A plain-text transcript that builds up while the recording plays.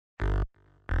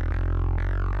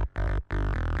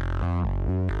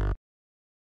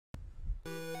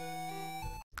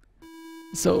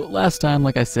So last time,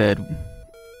 like I said,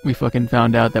 we fucking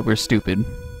found out that we're stupid.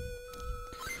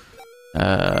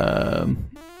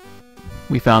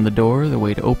 We found the door, the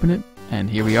way to open it, and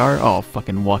here we are, all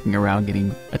fucking walking around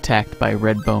getting attacked by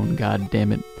Redbone, god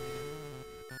damn it.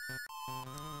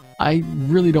 I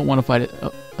really don't want to fight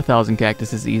a thousand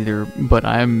cactuses either, but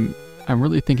I'm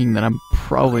really thinking that I'm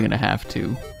probably gonna have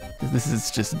to, because this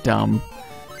is just dumb.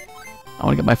 I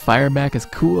want to get my fire back as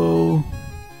Kuo.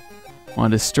 I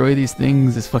want to destroy these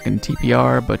things as fucking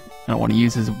TPR, but I don't want to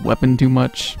use his weapon too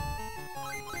much.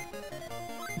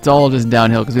 It's all just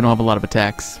downhill because we don't have a lot of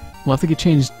attacks. We'll have to get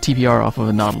changed TPR off of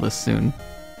the Nautilus soon.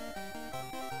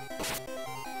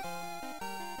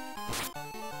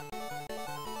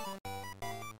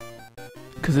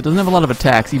 Because it doesn't have a lot of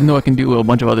attacks, even though it can do a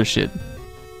bunch of other shit.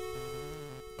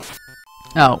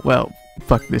 Oh, well,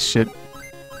 fuck this shit.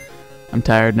 I'm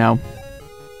tired now.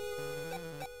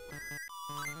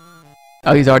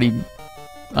 Oh, he's already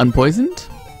unpoisoned?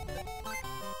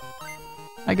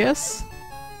 I guess?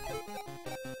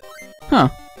 Huh.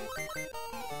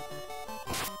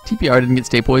 TPR didn't get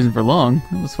stay poisoned for long.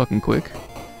 That was fucking quick.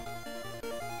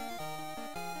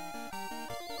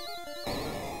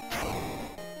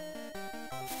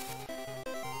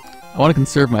 I want to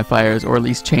conserve my fires, or at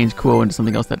least change Kuo into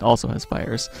something else that also has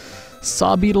fires.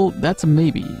 Saw Beetle, that's a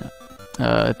maybe.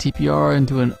 TPR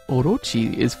into an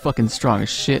Orochi is fucking strong as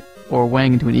shit. Or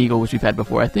Wang into an eagle, which we've had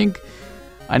before. I think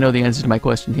I know the answer to my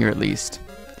question here at least.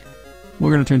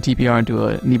 We're going to turn TPR into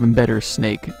an even better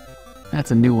snake.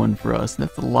 That's a new one for us.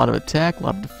 That's a lot of attack, a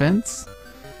lot of defense.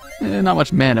 Not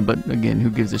much mana, but again, who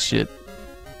gives a shit?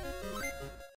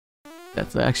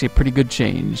 That's actually a pretty good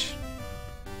change.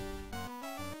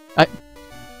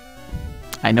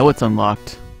 I know it's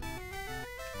unlocked.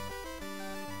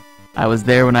 I was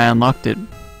there when I unlocked it.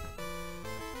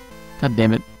 God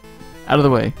damn it. Out of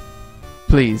the way.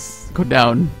 Please, go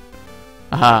down.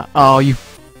 Aha. Oh, you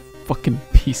fucking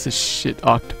piece of shit,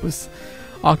 Octopus.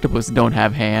 Octopus don't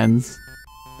have hands.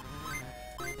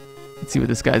 Let's see what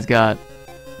this guy's got.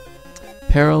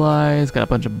 Paralyzed, got a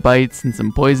bunch of bites and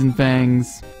some poison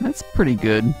fangs. That's pretty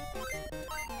good.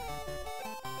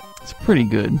 It's pretty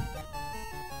good.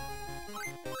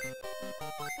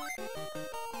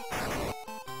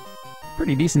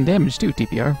 Pretty decent damage too,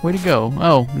 TPR. Way to go.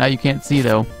 Oh, now you can't see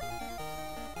though.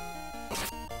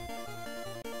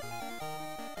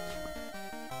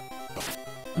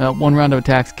 One round of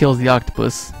attacks kills the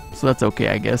octopus, so that's okay,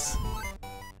 I guess.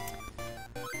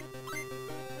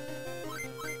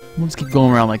 We'll just keep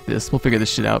going around like this. We'll figure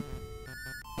this shit out.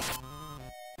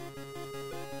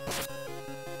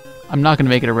 I'm not gonna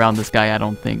make it around this guy, I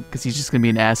don't think, because he's just gonna be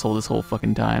an asshole this whole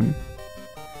fucking time.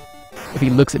 If he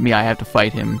looks at me, I have to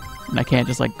fight him, and I can't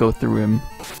just, like, go through him.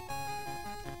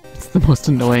 It's the most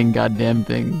annoying goddamn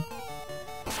thing.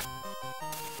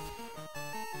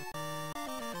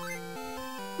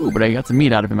 Ooh, but I got some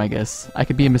meat out of him, I guess. I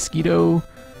could be a mosquito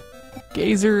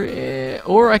gazer,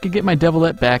 or I could get my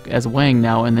Devilette back as Wang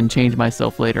now and then change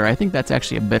myself later. I think that's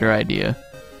actually a better idea.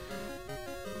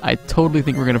 I totally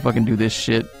think we're gonna fucking do this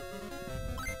shit.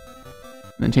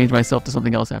 And then change myself to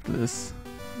something else after this.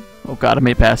 Oh god, I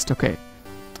made it past. Okay.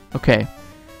 Okay.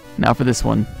 Now for this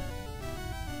one.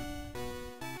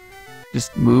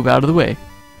 Just move out of the way.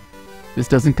 This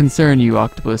doesn't concern you,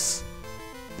 Octopus.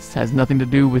 This has nothing to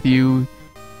do with you.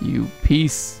 You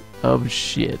piece of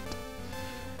shit.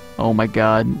 Oh my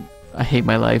god. I hate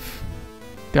my life.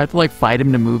 Do I have to like fight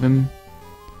him to move him?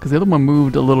 Because the other one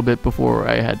moved a little bit before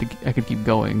I could keep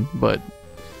going, but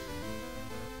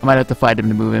I might have to fight him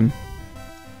to move him.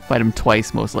 Fight him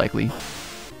twice most likely.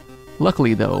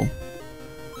 Luckily though,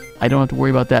 I don't have to worry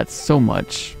about that so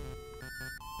much.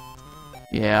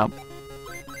 Yeah.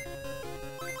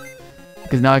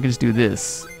 Because now I can just do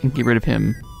this and get rid of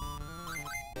him.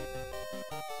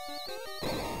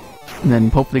 And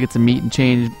then hopefully get some meat and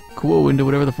change Kuo into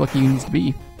whatever the fuck he needs to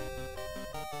be.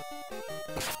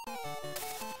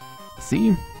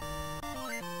 See?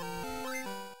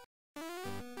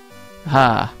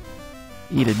 Ha!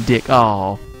 Eat a dick.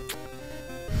 Oh.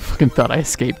 Fucking thought I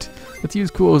escaped. Let's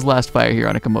use Kuo's last fire here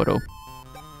on a Komodo.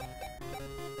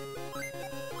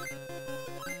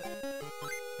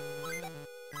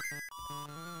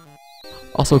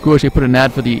 Also, Kuoushi put an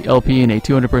ad for the LP in a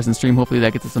 200-person stream. Hopefully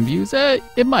that gets us some views.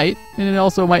 It might, and it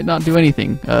also might not do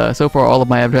anything. So far, all of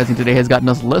my advertising today has gotten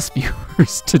us less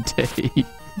viewers today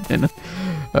than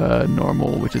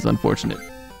normal, which is unfortunate.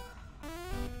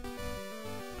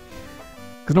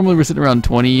 Because normally we're sitting around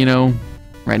 20, you know.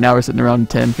 Right now we're sitting around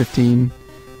 10, 15,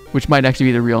 which might actually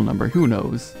be the real number. Who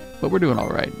knows? But we're doing all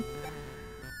right.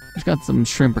 Just got some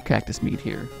shrimp or cactus meat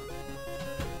here.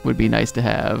 Would be nice to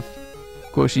have.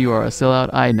 Kuoushi, you are a sellout.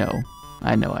 I know.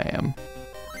 I know I am.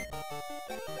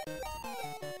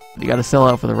 But you gotta sell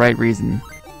out for the right reason.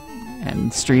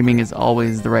 And streaming is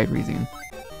always the right reason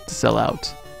to sell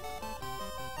out.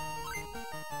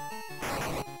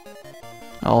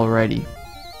 Alrighty.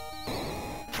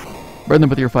 Burn them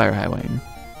with your fire, Highwing.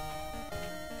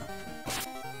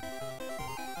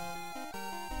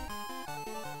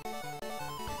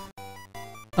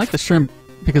 I like the shrimp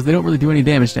because they don't really do any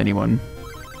damage to anyone.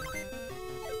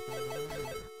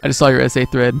 I just saw your essay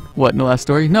thread. What, no last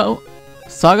story? No!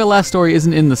 Saga Last Story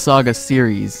isn't in the Saga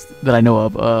series that I know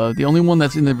of. The only one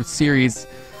that's in the series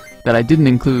that I didn't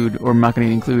include, or I'm not going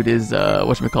to include, is,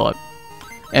 whatchamacallit,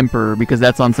 Emperor, because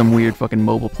that's on some weird fucking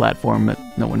mobile platform that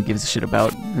no one gives a shit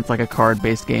about. It's like a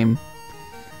card-based game.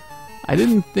 I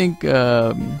didn't think,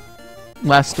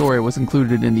 Last Story was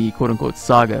included in the quote-unquote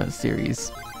Saga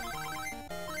series.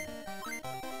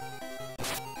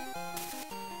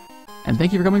 And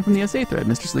thank you for coming from the essay thread,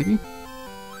 Mr. Sleepy.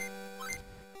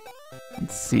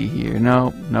 Let's see here.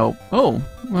 No, no. Oh,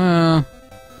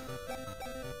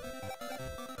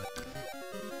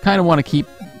 kind of want to keep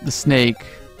the snake,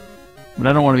 but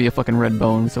I don't want to be a fucking red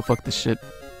bone, so fuck this shit.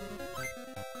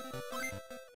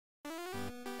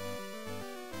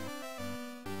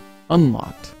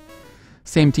 Unlocked.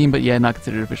 Same team, but yeah, not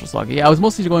considered official Saga. Yeah, I was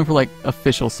mostly going for like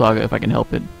official Saga if I can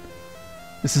help it.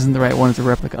 This isn't the right one, it's a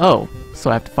replica. Oh,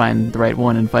 so I have to find the right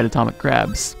one and fight atomic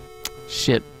crabs.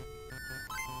 Shit.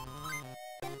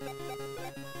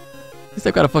 At least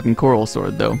I've got a fucking coral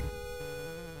sword, though.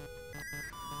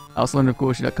 I also learned of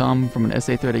Kuoushi.com from an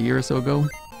essay thread a year or so ago.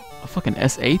 A fucking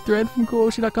essay thread from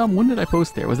Kuoushi.com? When did I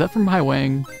post there? Was that from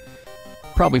Highwang?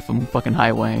 Probably from fucking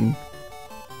Highwang.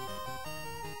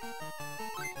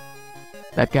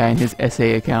 That guy and his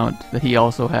essay account that he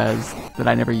also has that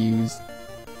I never used.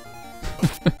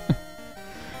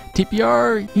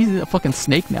 TPR, he's a fucking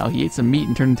snake now. He ate some meat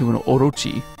and turned into an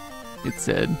orochi. It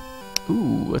said,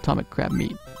 ooh, atomic crab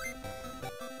meat.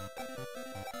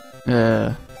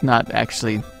 Not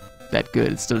actually that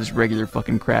good. It's still just regular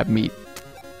fucking crab meat.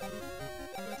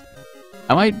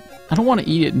 I don't want to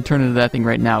eat it and turn into that thing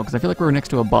right now, because I feel like we're next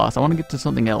to a boss. I want to get to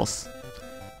something else.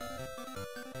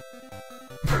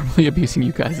 Verbally abusing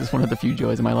you guys is one of the few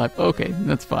joys of my life. Okay,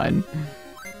 that's fine.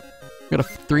 Got a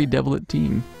 3-doublet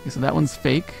team. Okay, so that one's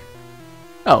fake.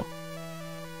 Oh.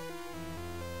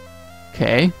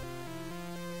 Okay.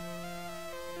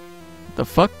 The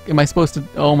fuck am I supposed to...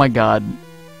 Oh my god.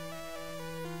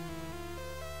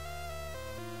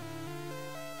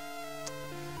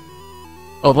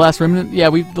 Oh, the Last Remnant? Yeah,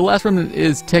 the Last Remnant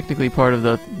is technically part of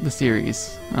the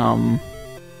series.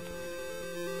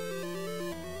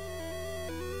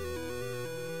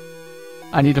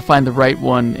 I need to find the right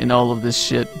one in all of this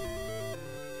shit.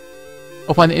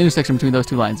 I'll find the intersection between those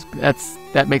two lines.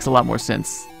 That makes a lot more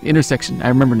sense. The intersection, I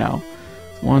remember now.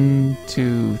 1,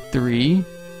 2, 3.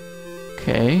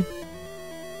 Okay.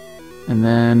 And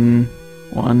then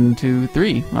 1, 2,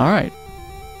 3. Alright.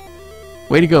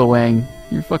 Way to go, Wang.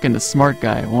 You're fucking the smart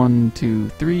guy. 1, 2,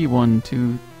 3. 1,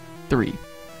 2, 3.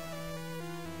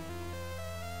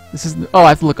 This is... Oh, I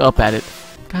have to look up at it.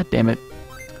 God damn it.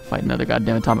 Fight another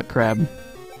goddamn atomic crab.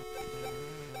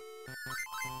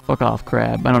 Fuck off,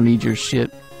 crab. I don't need your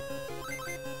shit.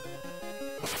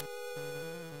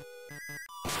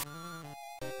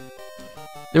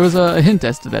 There was a hint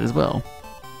as to that as well.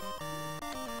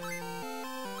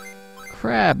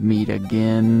 Crab meat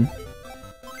again.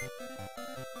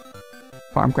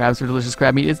 Farm crabs for delicious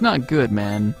crab meat. It's not good,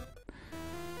 man.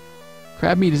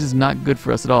 Crab meat is just not good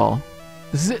for us at all.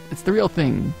 This is it. It's the real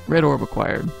thing. Red orb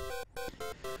acquired.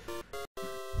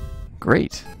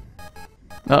 Great.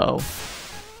 Uh-oh.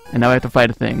 And now I have to fight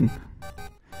a thing.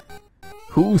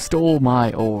 Who stole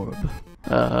my orb?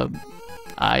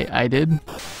 I did.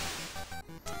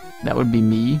 That would be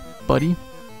me, buddy.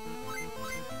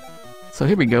 So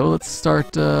here we go. Let's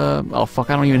start, oh fuck,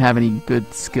 I don't even have any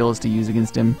good skills to use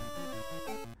against him.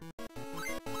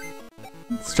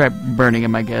 Let's try burning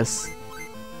him, I guess.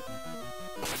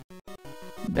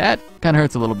 That kinda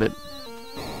hurts a little bit.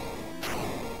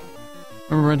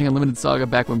 I remember renting Unlimited Saga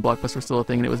back when Blockbuster was still a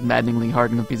thing and it was maddeningly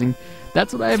hard and confusing.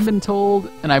 That's what I have been told,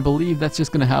 and I believe that's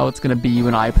just how it's gonna be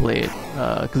when I play it.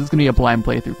 Because it's gonna be a blind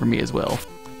playthrough for me as well.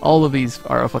 All of these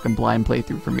are a fucking blind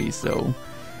playthrough for me, so...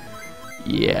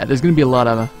 Yeah, there's gonna be a lot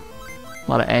of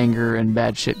anger and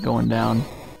bad shit going down.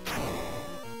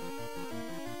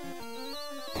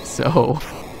 So...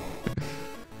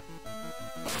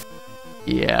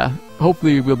 yeah,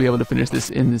 hopefully we'll be able to finish this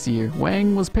in this year.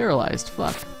 Wang was paralyzed,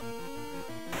 fuck.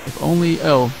 If only...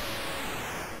 oh.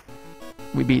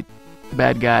 We beat the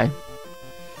bad guy.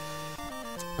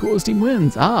 Coolest team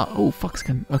wins. Ah, oh, fuck's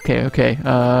gonna... Okay, okay.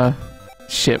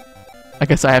 Shit. I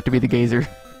guess I have to be the gazer.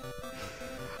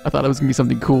 I thought it was gonna be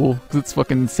something cool, because it's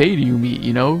fucking Seiryu meat,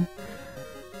 you know?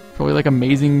 Probably like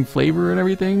amazing flavor and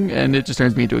everything, and it just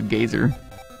turns me into a gazer.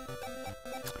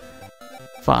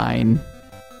 Fine.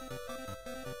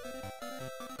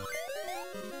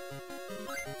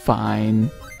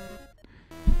 Fine.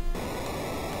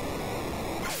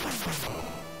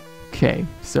 Okay,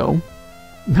 so...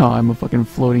 No, I'm a fucking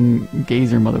floating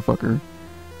gazer motherfucker.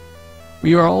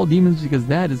 We are all demons because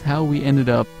that is how we ended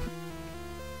up.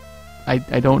 I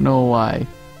don't know why.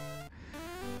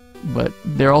 But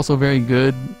they're also very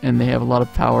good, and they have a lot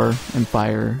of power and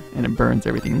fire, and it burns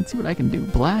everything. Let's see what I can do.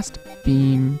 Blast,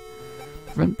 beam,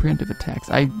 prevent preemptive attacks.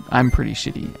 I'm pretty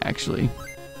shitty, actually.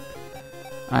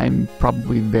 I'm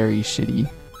probably very shitty.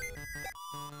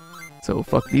 So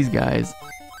fuck these guys.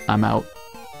 I'm out.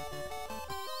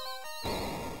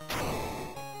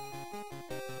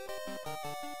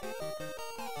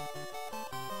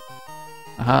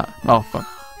 Aha. Oh, fuck.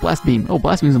 Blast Beam. Oh,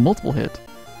 Blast Beam's a multiple hit.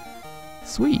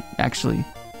 Sweet, actually.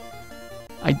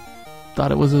 I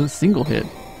thought it was a single hit.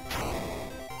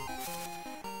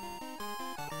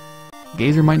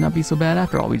 Gazer might not be so bad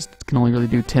after all. We just can only really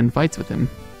do 10 fights with him.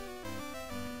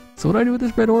 So what do I do with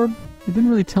this red orb? It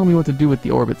didn't really tell me what to do with the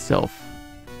orb itself.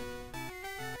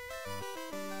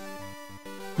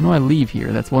 I know I leave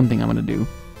here. That's one thing I'm gonna do.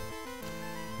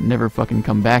 Never fucking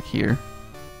come back here.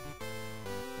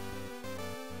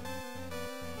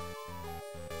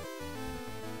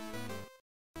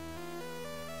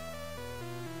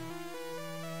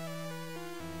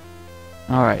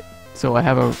 Alright, so I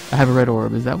have a red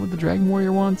orb. Is that what the Dragon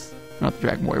Warrior wants? Not the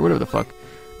Dragon Warrior, whatever the fuck.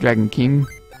 Dragon King.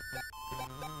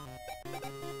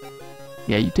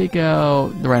 Yeah, you take out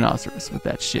the Rhinoceros with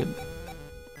that shit.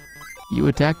 You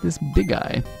attack this big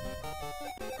guy.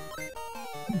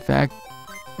 In fact,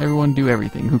 everyone do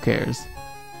everything. Who cares?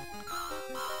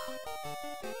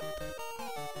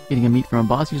 Getting a meat from a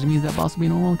boss usually means that boss will be a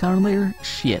normal encounter later?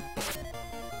 Shit.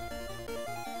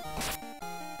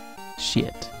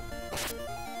 Shit.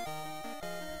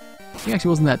 He actually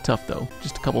wasn't that tough though.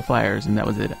 Just a couple fires and that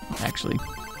was it, actually.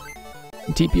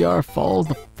 And TPR falls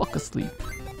the fuck asleep.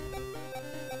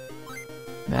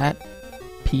 That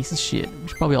piece of shit. We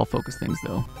should probably all focus things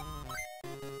though.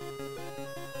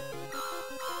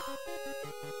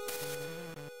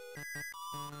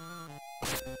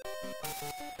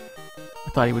 I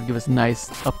thought he would give us a nice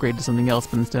upgrade to something else,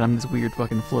 but instead I'm this weird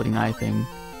fucking floating eye thing.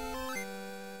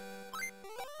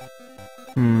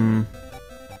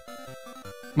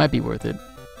 Might be worth it.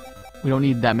 We don't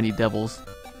need that many devils,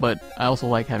 but I also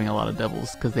like having a lot of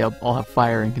devils, because they all have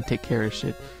fire and can take care of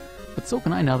shit. But so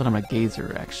can I now that I'm a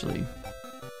gazer, actually.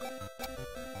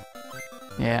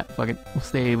 Yeah, fuck it. We'll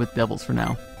stay with devils for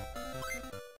now.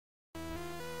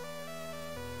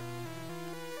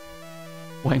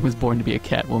 Wang was born to be a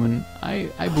Catwoman.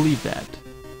 I believe that.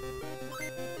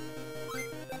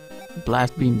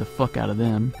 Blast beam the fuck out of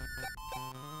them.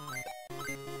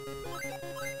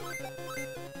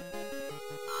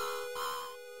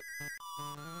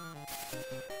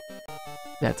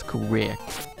 That's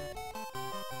correct.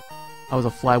 I was a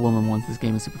fly woman once. This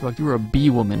game is super fucked. You were a bee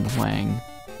woman, Wang.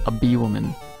 A bee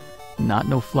woman. Not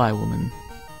no fly woman.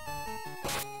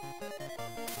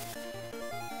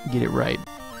 Get it right.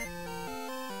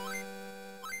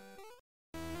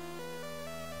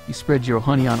 You spread your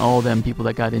honey on all them people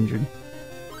that got injured.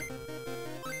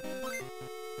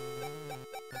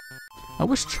 I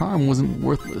wish Charm wasn't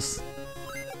worthless.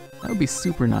 That would be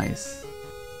super nice.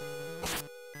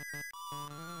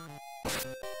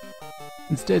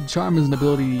 Instead, Charm is an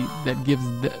ability that gives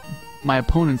my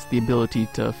opponents the ability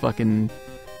to fucking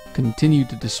continue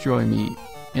to destroy me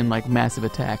in, like, massive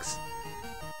attacks.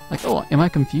 Like, oh, am I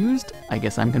confused? I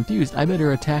guess I'm confused. I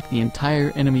better attack the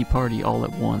entire enemy party all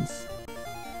at once.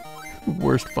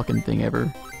 Worst fucking thing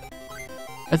ever.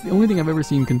 That's the only thing I've ever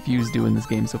seen Confused do in this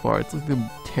game so far. It's like the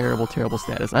terrible, terrible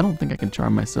status. I don't think I can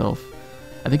charm myself.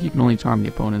 I think you can only charm the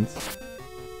opponents.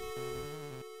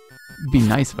 It'd be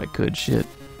nice if I could, shit.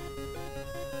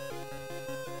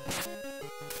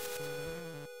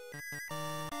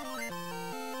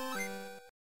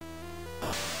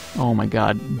 Oh my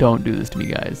god, don't do this to me,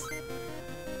 guys.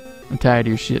 I'm tired of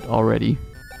your shit already.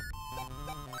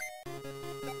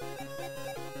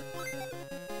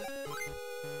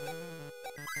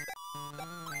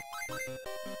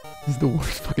 This is the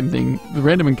worst fucking thing. The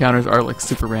random encounters are like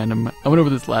super random. I went over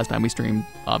this last time we streamed,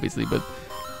 obviously, but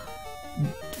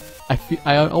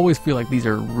I always feel like these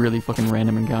are really fucking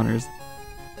random encounters.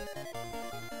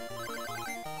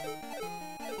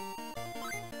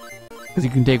 Because you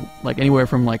can take like anywhere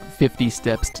from like 50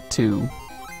 steps to 2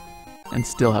 and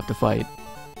still have to fight.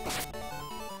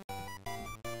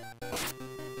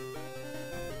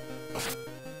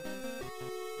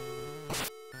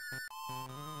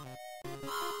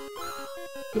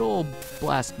 Good old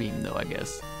blast beam though, I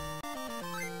guess.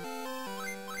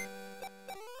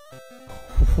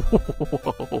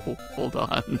 Whoa, hold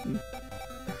on.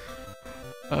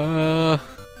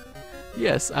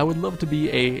 Yes, I would love to be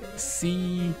a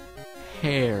sea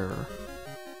hare.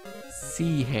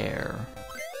 Sea hare.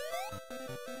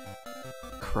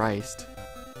 Christ.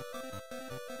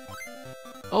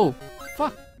 Oh,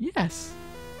 fuck, yes!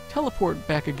 Teleport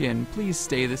back again. Please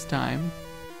stay this time.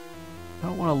 I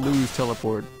don't want to lose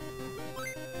teleport.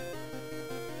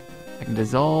 I can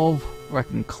dissolve, or I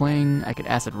can cling, I can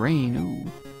acid rain. Ooh,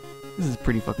 this is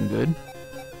pretty fucking good.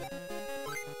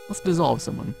 Let's dissolve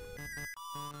someone.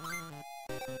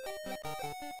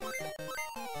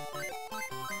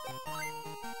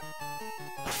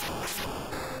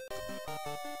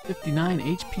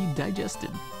 $59 HP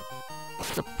digested.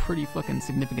 That's a pretty fucking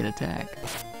significant attack.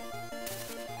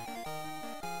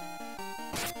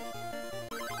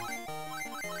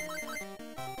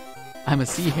 I'm a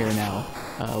sea hare now,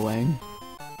 Wang.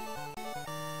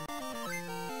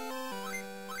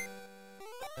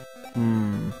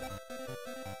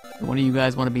 If one of you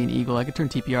guys want to be an eagle, I could turn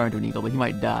TPR into an eagle, but he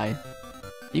might die.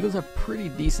 Eagles have pretty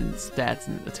decent stats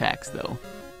and attacks, though.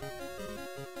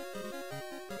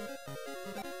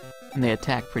 And they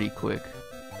attack pretty quick.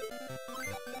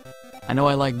 I know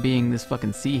I like being this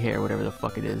fucking sea hare, whatever the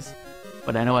fuck it is.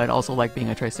 But I know I'd also like being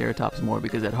a Triceratops more,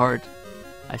 because at heart,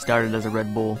 I started as a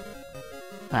Red Bull.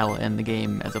 I will end the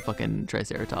game as a fucking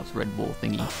Triceratops Red Bull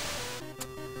thingy.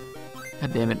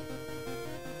 God damn it.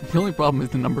 The only problem is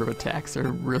the number of attacks are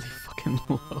really fucking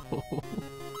low.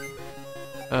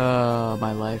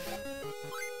 My life.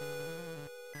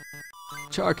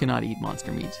 Char cannot eat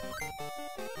monster meat.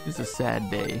 It's a sad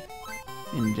day,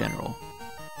 in general.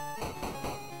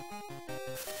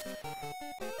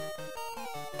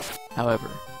 However,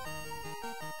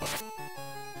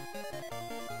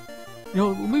 you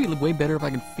know, it would be way better if I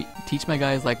could teach my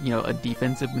guys, like, you know, a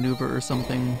defensive maneuver or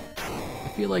something. I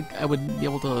feel like I would be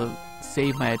able to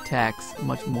save my attacks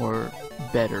much more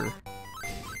better.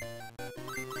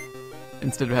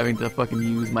 Instead of having to fucking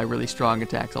use my really strong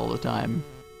attacks all the time.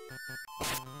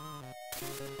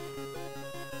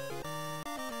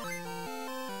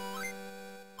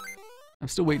 I'm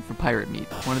still waiting for pirate meat.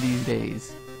 One of these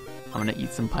days, I'm gonna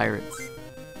eat some pirates.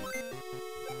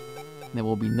 And there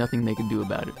will be nothing they can do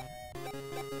about it.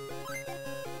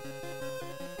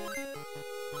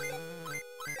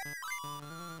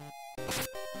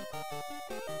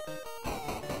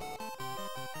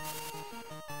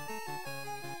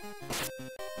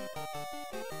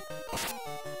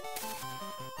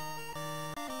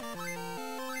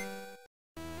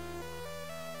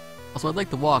 Also, I'd like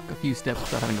to walk a few steps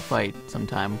without having to fight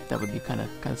sometime. That would be kind of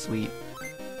sweet.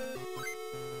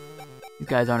 These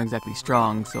guys aren't exactly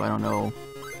strong, so I don't know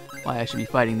why I should be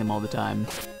fighting them all the time.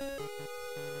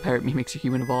 Pirate meat makes your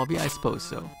human evolve? Yeah, I suppose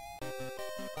so.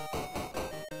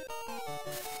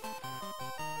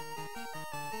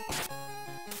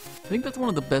 I think that's one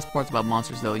of the best parts about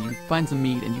monsters, though. You find some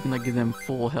meat and you can, like, give them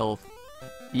full health.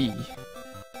 Eee.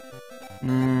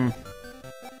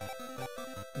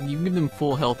 You can give them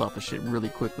full health off of shit really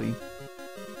quickly.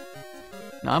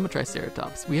 Now, I'm a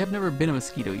Triceratops. We have never been a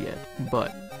mosquito yet,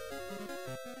 but...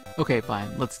 Okay, fine.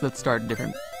 Let's start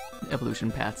different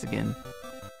evolution paths again.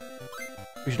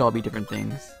 We should all be different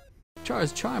things.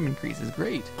 Char's charm increase is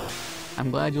great.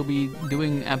 I'm glad you'll be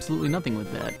doing absolutely nothing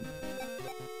with that.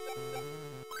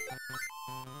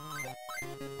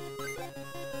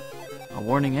 A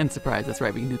warning and surprise. That's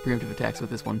right, we can do preemptive attacks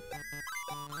with this one.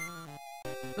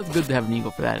 That's good to have an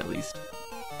eagle for that, at least.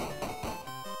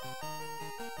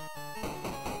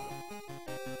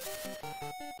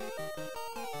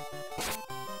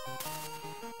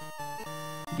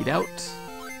 Get out.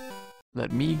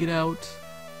 Let me get out.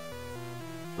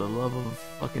 For the love of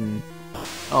fucking...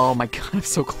 Oh my god, I'm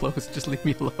so close. Just leave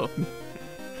me alone.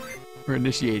 We're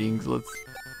initiating, so let's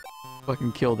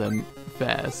fucking kill them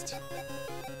fast.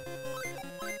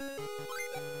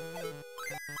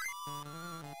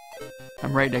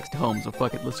 I'm right next to home, so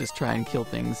fuck it, let's just try and kill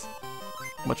things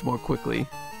much more quickly.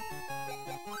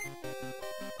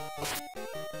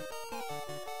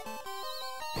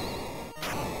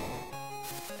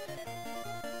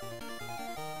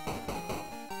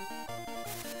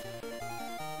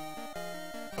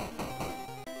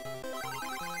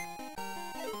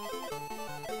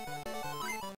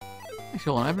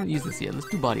 Actually, hold on, I haven't used this yet. Let's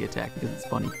do body attack because it's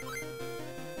funny.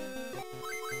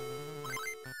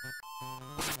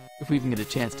 If we even get a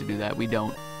chance to do that, we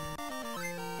don't.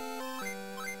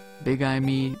 Big Eye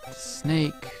Meat,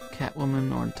 Snake,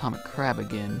 Catwoman, or Atomic Crab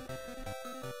again.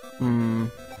 I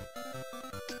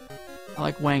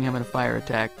like Wang having a fire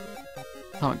attack.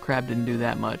 Atomic Crab didn't do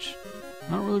that much.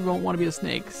 I don't really want to be a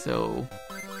snake, so...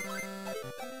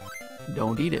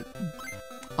 don't eat it.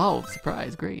 Oh,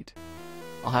 surprise, great.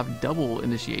 I'll have double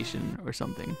initiation or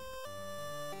something.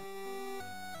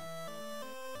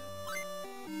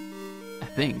 I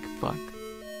think, fuck.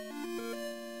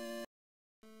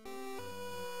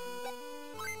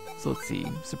 So let's see.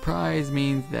 Surprise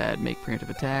means that make preemptive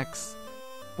attacks,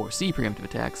 or see preemptive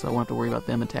attacks, so I won't have to worry about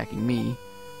them attacking me.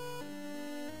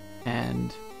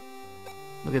 And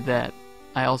look at that.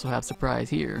 I also have surprise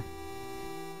here.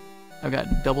 I've got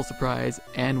double surprise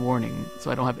and warning,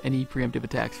 so I don't have any preemptive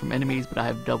attacks from enemies, but I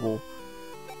have double,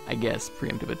 I guess,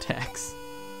 preemptive attacks.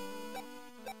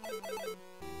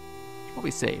 Should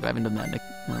probably save. I haven't done that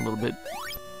in a little bit.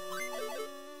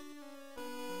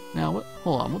 Now, what?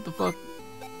 Hold on. What the fuck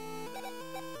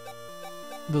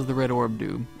does the red orb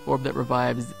do? Orb that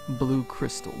revives blue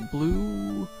crystal.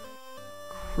 Blue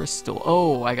crystal.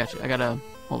 Oh, I got you. I gotta...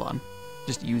 hold on.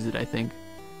 Just use it, I think.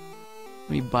 Let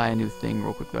me buy a new thing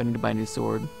real quick. I need to buy a new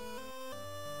sword.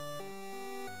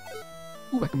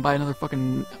 Ooh, I can buy another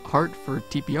fucking heart for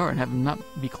TPR and have him not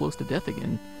be close to death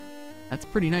again. That's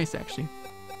pretty nice, actually.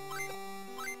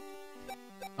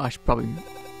 Oh, I should probably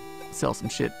sell some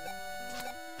shit.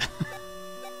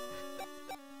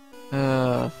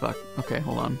 Fuck. Okay,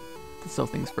 hold on. Let's sell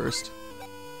things first.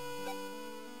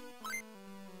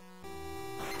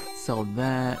 Sell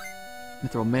that.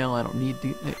 Mithril mail, I don't need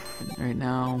to right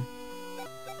now.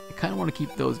 I kind of want to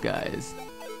keep those guys.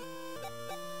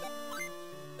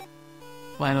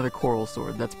 Buy another coral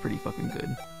sword, that's pretty fucking good.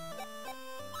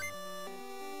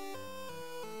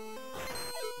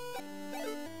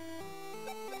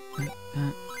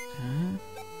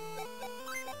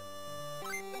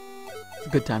 It's a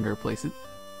good time to replace it.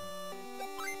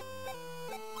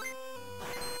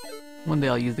 One day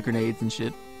I'll use the grenades and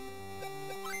shit.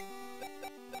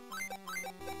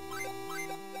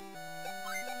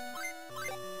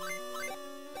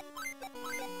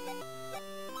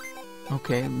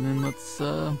 Okay, and then let's,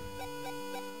 I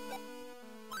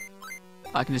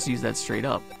can just use that straight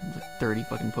up. It's like 30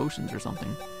 fucking potions or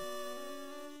something.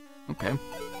 Okay.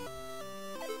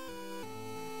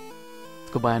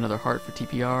 Let's go buy another heart for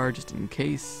TPR, just in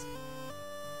case.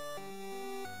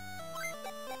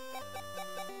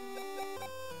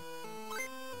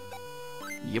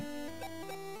 Yep.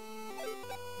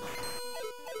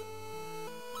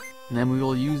 And then we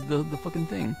will use the fucking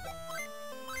thing.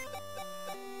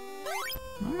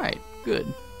 Alright, good.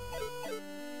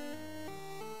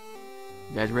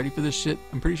 You guys ready for this shit?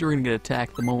 I'm pretty sure we're gonna get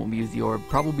attacked the moment we use the orb.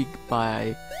 Probably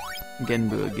by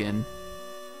Genbu again.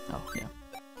 Oh, yeah.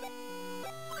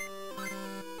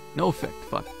 No effect,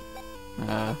 fuck.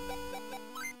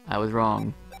 I was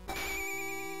wrong.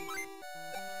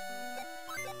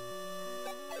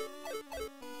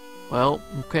 Well,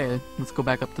 okay, let's go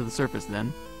back up to the surface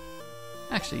then.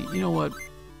 Actually, you know what?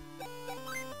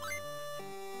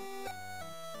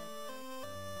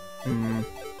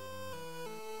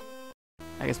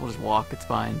 I guess we'll just walk, it's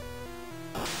fine.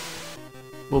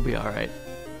 We'll be alright.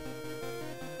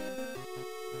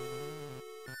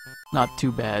 Not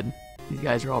too bad. These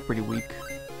guys are all pretty weak.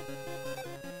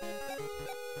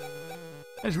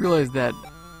 I just realized that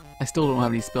I still don't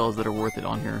have any spells that are worth it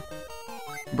on here.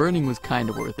 Burning was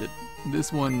kinda worth it.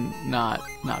 This one, not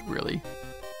really.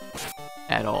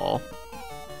 At all.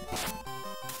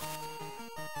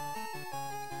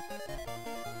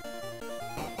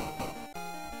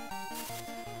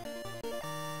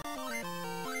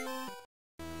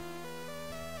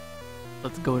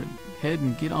 Let's go ahead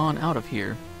and get on out of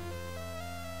here.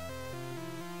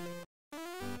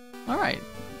 Alright,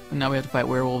 and now we have to fight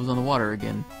werewolves on the water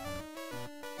again.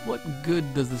 What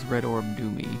good does this red orb do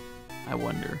me, I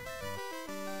wonder?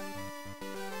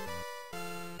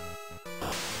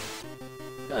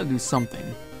 Gotta do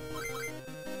something.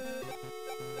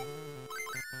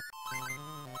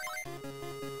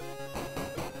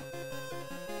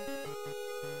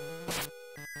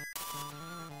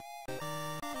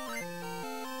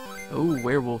 Oh,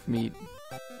 werewolf meat.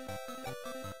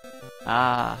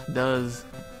 Ah, does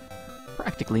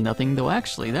practically nothing, though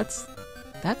actually, that's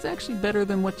actually better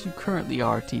than what you currently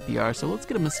are, TPR, so let's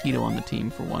get a mosquito on the team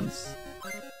for once.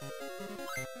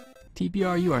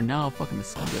 TPR, you are now a fucking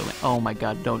mosquito. Oh my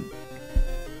god, don't.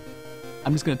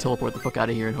 I'm just gonna teleport the fuck out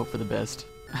of here and hope for the best.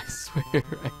 I swear,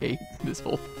 I hate this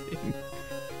whole thing.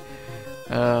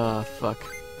 Fuck.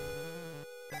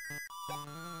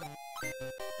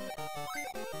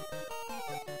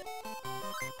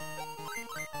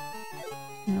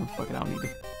 fuck it, I don't need to.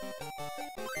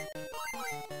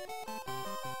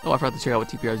 Oh, I forgot to check out what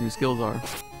TPR's new skills are.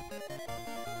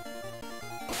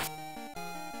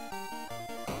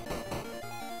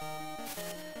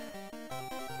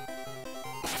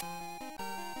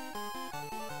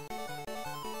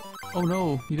 Oh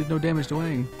no, you did no damage to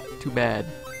Wang. Too bad.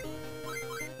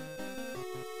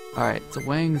 Alright, so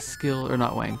Wang's skill, or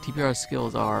not Wang, TPR's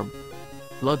skills are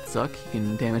Blood Suck, he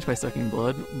can damage by sucking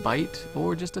blood, Bite,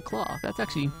 or just a Claw. That's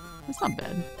not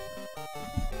bad.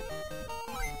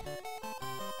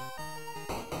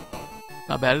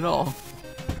 Not bad at all.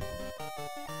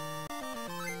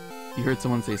 You heard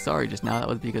someone say sorry just now, that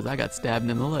was because I got stabbed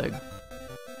in the leg.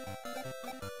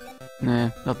 Nah,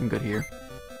 nothing good here.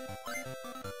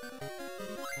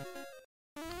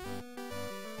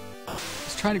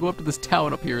 Just trying to go up to this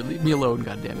town up here, leave me alone,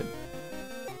 goddammit.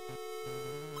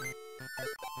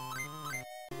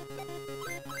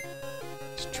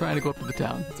 Just trying to go up to the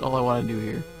town, that's all I want to do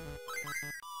here.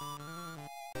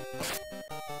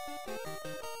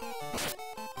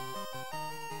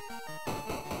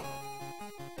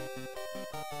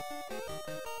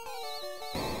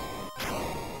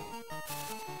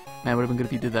 Man, it would have been good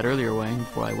if you did that earlier, Wang,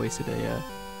 before I wasted a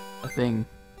thing.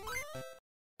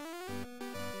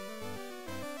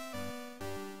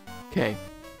 Okay.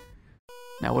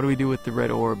 Now what do we do with the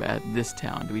red orb at this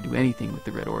town? Do we do anything with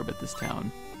the red orb at this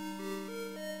town?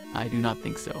 I do not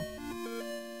think so.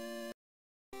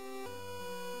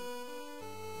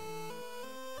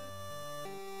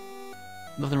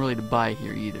 Nothing really to buy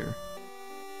here either.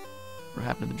 What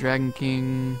happened to the Dragon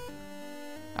King?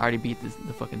 I already beat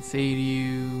the fucking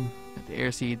Seiryu. Got the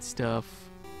air seed stuff.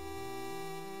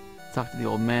 Talked to the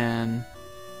old man.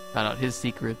 Found out his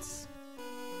secrets.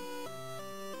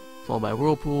 Followed by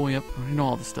Whirlpool. Yep, I know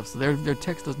all this stuff. So their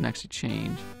text doesn't actually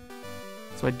change.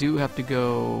 So I do have to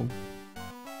go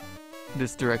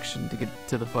this direction to get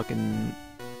to the fucking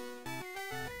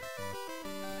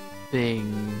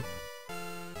thing.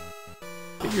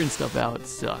 Figuring stuff out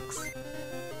sucks.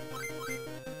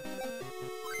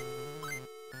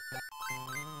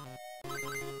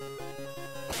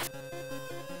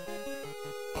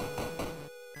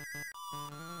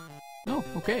 Oh,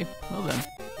 okay. Well then.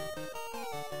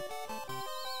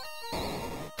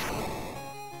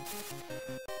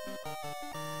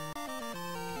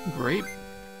 Great.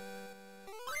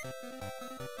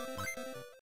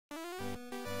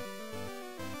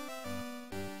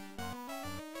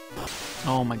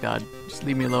 Oh my god. Just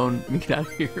leave me alone and get out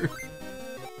of here.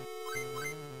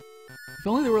 If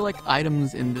only there were like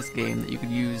items in this game that you could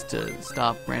use to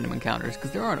stop random encounters,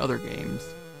 because there aren't other games.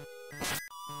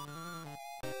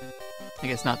 I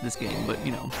guess not this game, but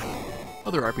you know,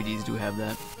 other RPGs do have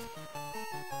that.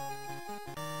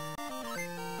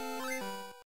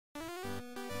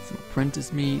 Some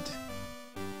apprentice meat.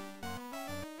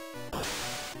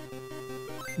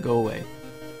 Go away.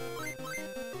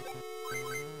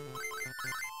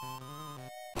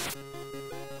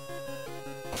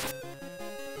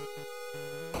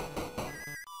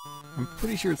 I'm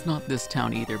pretty sure it's not this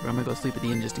town either, but I'm gonna go sleep at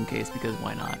the inn just in case, because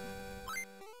why not?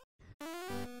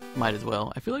 Might as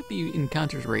well. I feel like the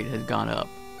encounters rate has gone up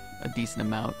a decent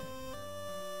amount.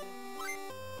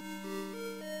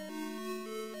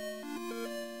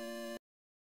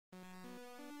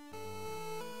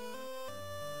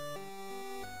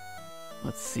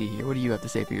 Let's see here. What do you have to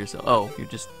say for yourself? Oh, you're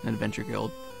just an adventure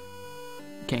guild.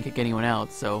 You can't kick anyone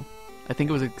out, so I think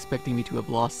it was expecting me to have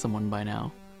lost someone by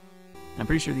now. And I'm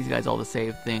pretty sure these guys all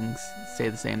say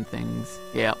the same things.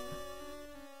 Yeah.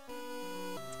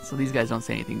 So these guys don't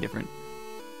say anything different.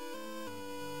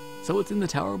 So it's in the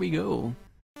tower we go.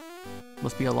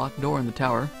 Must be a locked door in the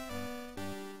tower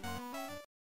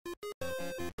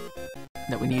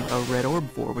that we need a red orb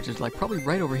for, which is like probably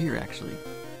right over here actually.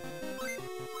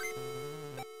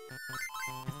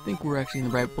 I think we're actually in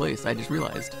the right place, I just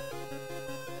realized.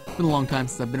 It's been a long time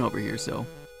since I've been over here, so...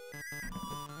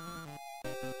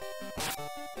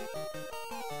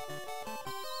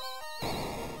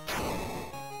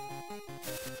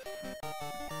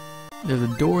 There's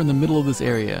a door in the middle of this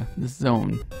area, this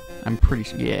zone. I'm pretty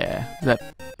sure, yeah. Is that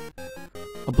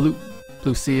a blue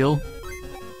seal?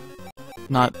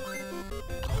 Not,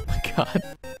 oh my god.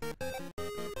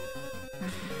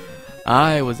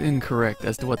 I was incorrect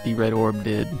as to what the red orb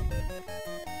did.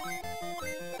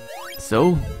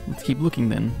 So, let's keep looking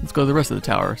then. Let's go to the rest of the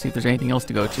tower, see if there's anything else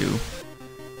to go to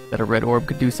that a red orb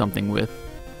could do something with.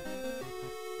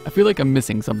 I feel like I'm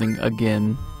missing something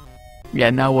again. Yeah,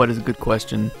 now what is a good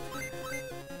question.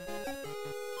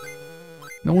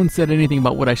 No one said anything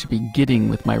about what I should be getting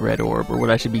with my red orb, or what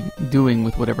I should be doing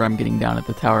with whatever I'm getting down at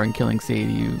the tower and killing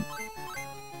Seiryu.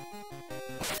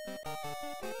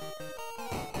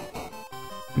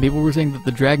 People were saying that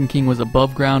the Dragon King was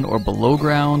above ground or below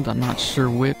ground. I'm not sure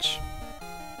which.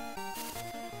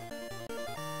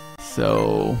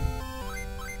 So...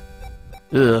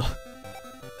 ugh.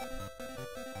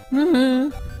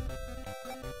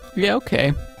 Yeah,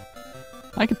 okay.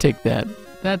 I could take that.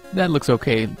 That looks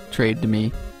okay, trade to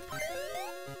me.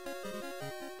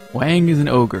 Wang is an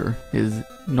ogre, his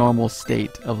normal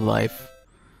state of life.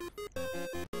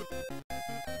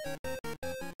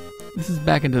 This is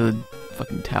back into the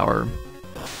fucking tower.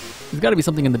 There's gotta be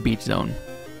something in the beach zone.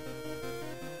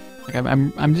 Like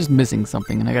I'm just missing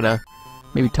something, and I gotta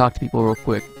maybe talk to people real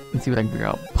quick and see what I can figure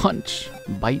out. Punch,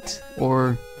 bite,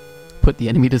 or put the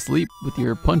enemy to sleep with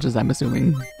your punches, I'm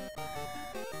assuming.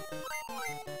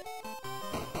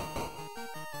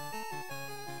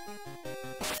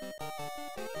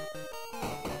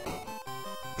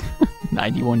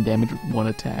 91 damage with one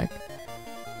attack.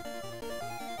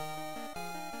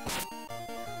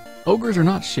 Ogres are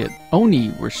not shit.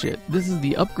 Oni were shit. This is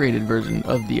the upgraded version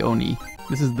of the Oni.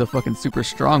 This is the fucking super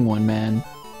strong one, man.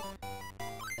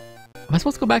 Am I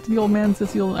supposed to go back to the old man,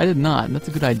 Cecile? I did not. That's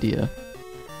a good idea.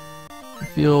 I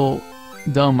feel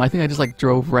dumb. I think I just like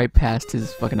drove right past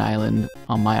his fucking island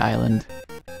on my island.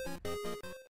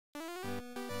 That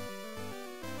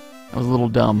was a little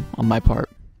dumb on my part.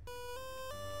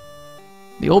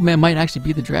 The old man might actually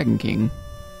be the Dragon King.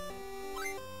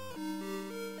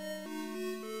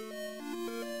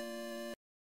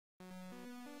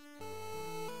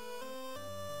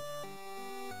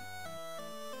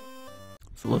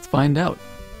 So let's find out.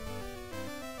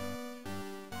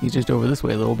 He's just over this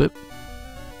way a little bit.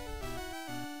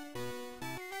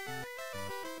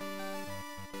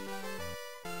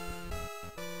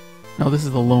 No, this is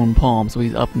the Lone Palm, so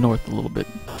he's up north a little bit.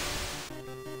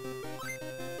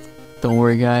 Don't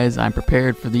worry guys, I'm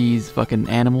prepared for these fucking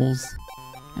animals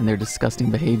and their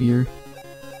disgusting behavior.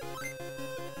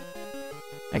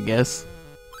 I guess.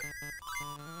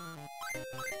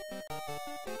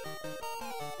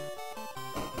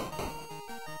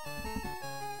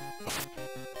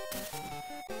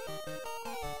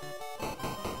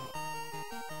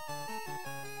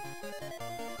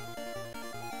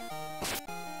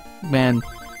 Man,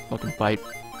 fucking fight.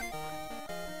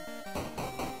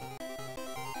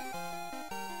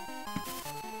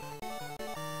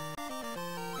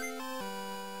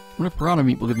 What if piranha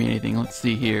meat will give me anything? Let's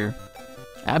see here.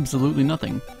 Absolutely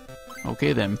nothing.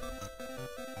 Okay then.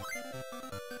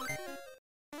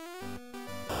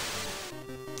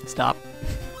 Stop.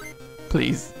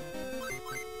 Please.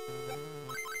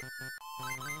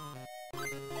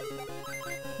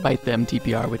 Bite them,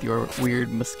 TPR, with your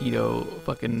weird mosquito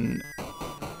fucking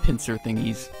pincer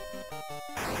thingies.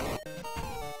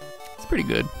 It's pretty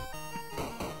good.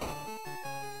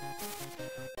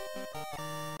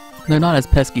 They're not as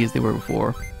pesky as they were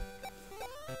before.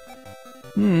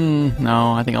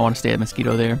 No, I think I want to stay at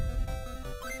mosquito there.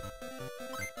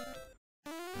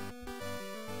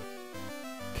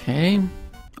 Okay,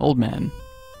 old man.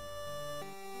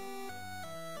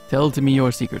 Tell to me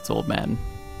your secrets, old man.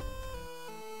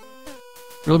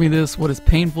 Riddle me this: what is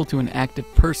painful to an active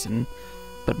person,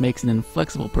 but makes an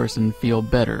inflexible person feel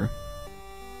better?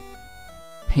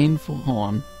 Painful, hold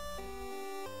on.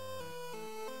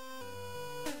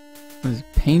 What is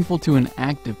painful to an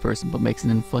active person, but makes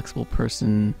an inflexible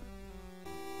person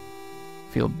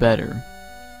feel better?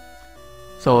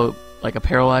 So, like a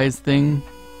paralyzed thing?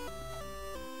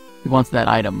 He wants that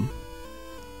item.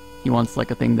 He wants like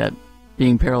a thing that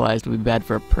being paralyzed would be bad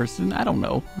for a person? I don't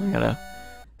know. I gotta...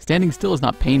 Standing still is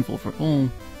not painful for... Oh.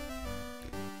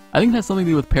 I think it has something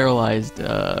to do with paralyzed,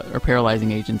 or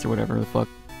paralyzing agents or whatever the fuck.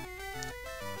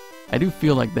 I do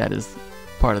feel like that is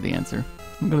part of the answer.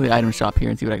 I'm gonna go to the item shop here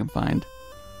and see what I can find.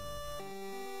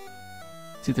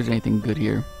 See if there's anything good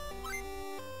here.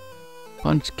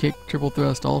 Punch, kick, triple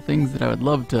thrust, all things that I would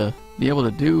love to be able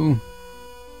to do.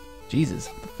 Jesus,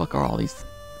 what the fuck are all these?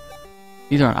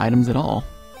 These aren't items at all.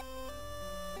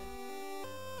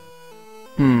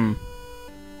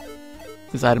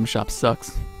 This item shop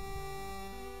sucks.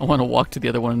 I want to walk to the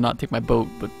other one and not take my boat,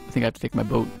 but I think I have to take my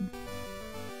boat.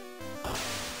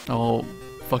 Oh,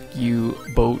 fuck you,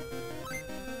 boat.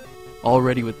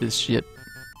 Already with this shit.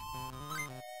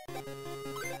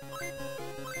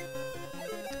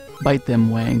 Bite them,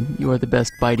 Wang. You are the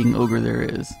best biting ogre there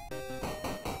is.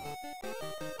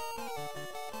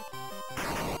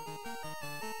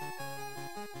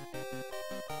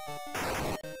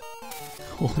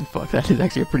 Holy fuck, that is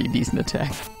actually a pretty decent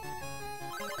attack.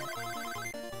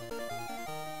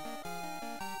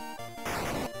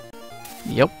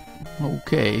 Yep.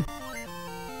 Okay.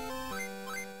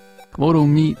 Komodo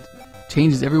meat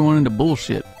changes everyone into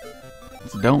bullshit.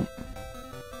 So don't.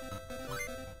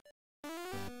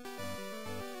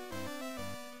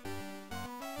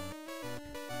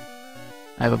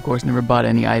 I've of course never bought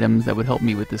any items that would help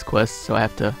me with this quest, so I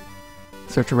have to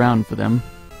search around for them.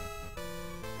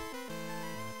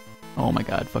 Oh my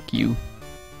god, fuck you.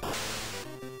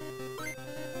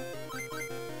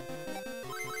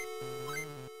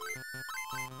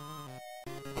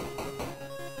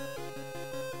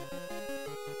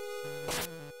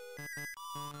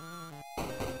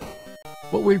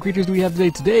 What weird creatures do we have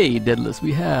today, Deadless?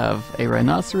 We have a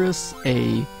rhinoceros,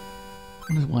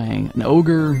 what is Wang? An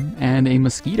ogre, and a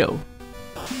mosquito.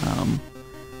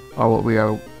 Are what we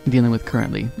are dealing with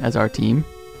currently as our team.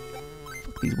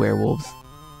 Fuck these werewolves.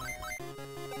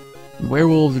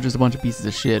 Werewolves are just a bunch of pieces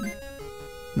of shit.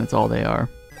 That's all they are.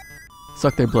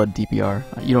 Suck their blood, TPR.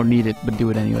 You don't need it, but do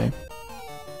it anyway.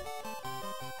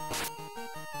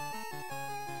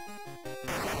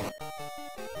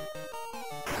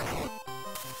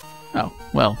 Oh,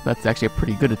 well, that's actually a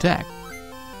pretty good attack.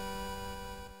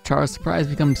 Char's Surprise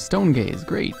becomes Stone Gaze.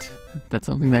 Great. That's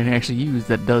something that I can actually use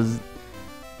that does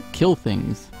kill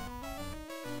things.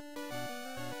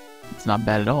 It's not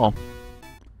bad at all.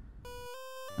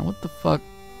 Now what the fuck?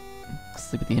 Let's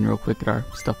sleep at the inn real quick, get our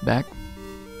stuff back.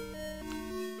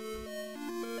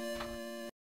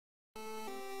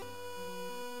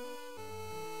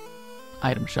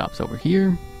 Item shop's over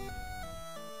here.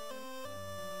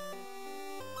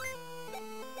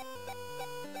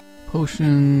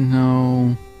 Potion,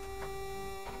 no.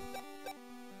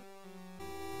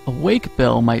 Awake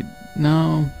Bell might,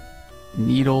 no.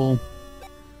 Needle.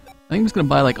 I think I'm just gonna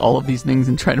buy like all of these things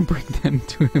and try to bring them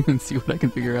to him and see what I can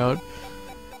figure out.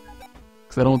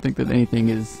 Because I don't think that anything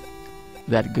is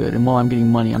that good. And while I'm getting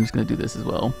money, I'm just gonna do this as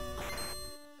well.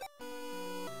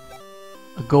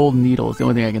 A gold needle is the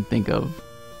only thing I can think of.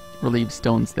 Relieve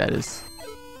stone status.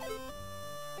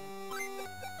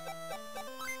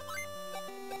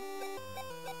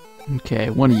 Okay,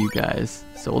 one of you guys.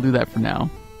 So we'll do that for now.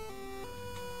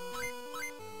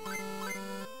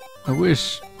 I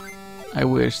wish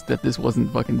that this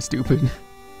wasn't fucking stupid.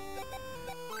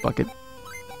 Fuck it.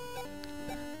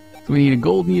 So we need a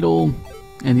gold needle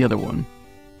and the other one.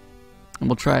 And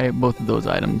we'll try both of those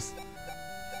items.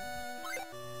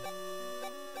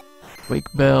 Wake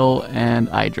Bell and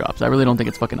eye drops. I really don't think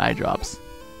it's fucking eye drops.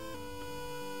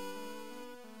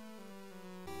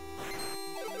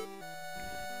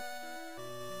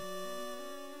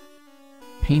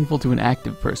 Painful to an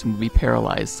active person would be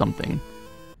paralyzed something.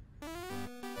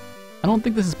 I don't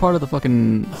think this is part of the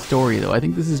fucking story though. I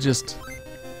think this is just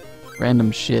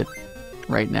random shit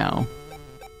right now.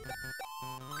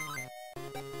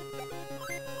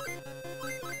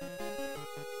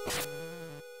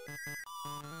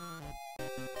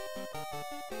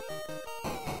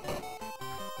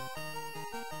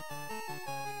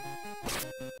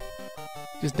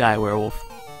 Just die, werewolf.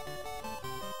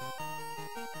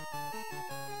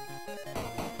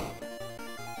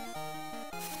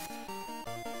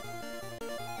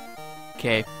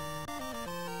 Okay.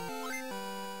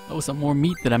 Oh, some more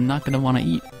meat that I'm not gonna want to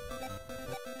eat.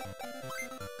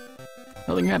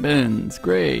 Nothing happens.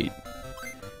 Great.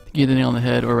 You get the nail on the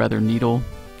head, or rather needle.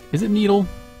 Is it needle?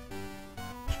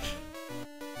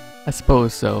 I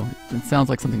suppose so. It sounds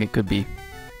like something it could be.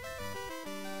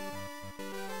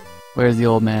 Where's the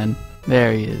old man?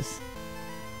 There he is.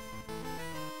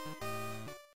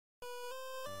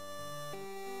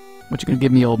 What you gonna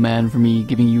give me, old man, for me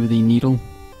giving you the needle?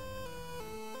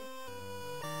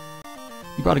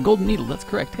 You brought a golden needle, that's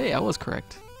correct. Hey, I was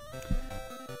correct.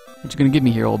 What you gonna give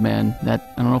me here, old man? I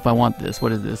don't know if I want this.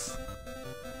 What is this?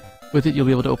 With it, you'll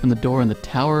be able to open the door in the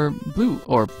tower blue,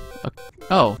 or...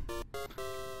 oh.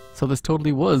 So this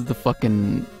totally was the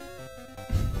fucking...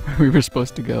 where we were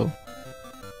supposed to go.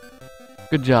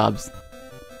 Good jobs.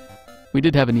 We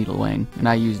did have a needle, Wang, and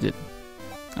I used it.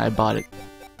 I bought it.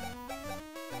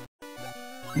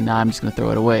 And now I'm just gonna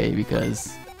throw it away,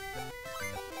 because...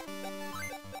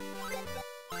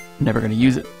 I'm never gonna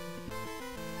use it.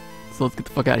 So let's get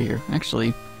the fuck out of here.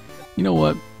 Actually, you know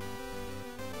what?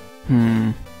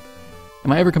 Am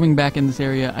I ever coming back in this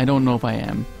area? I don't know if I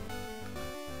am.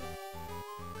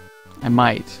 I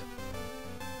might.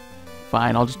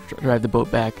 Fine, I'll just drive the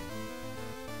boat back.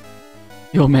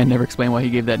 The old man never explained why he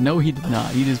gave that. No, he did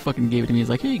not. He just fucking gave it to me. He's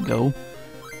like, here you go.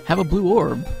 Have a blue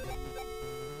orb.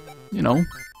 You know,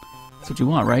 that's what you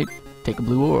want, right? Take a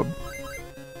blue orb.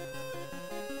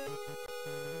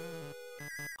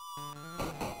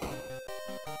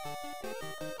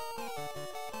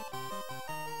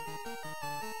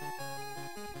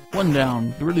 One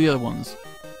down. Get rid of the other ones.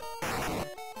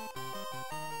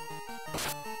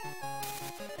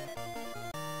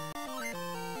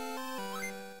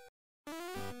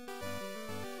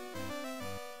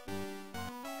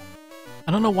 I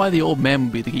I don't know why the old man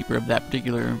would be the keeper of that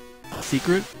particular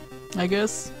secret, I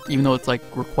guess. Even though it's like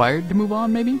required to move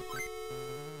on, maybe?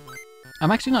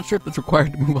 I'm actually not sure if it's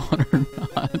required to move on or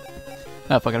not.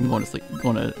 Ah, fuck it, I'm going to sleep. I'm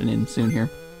going to an inn soon here.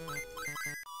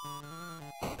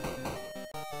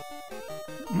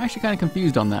 I'm actually kind of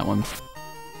confused on that one.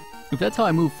 If that's how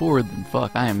I move forward, then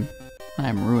fuck, I am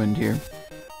ruined here.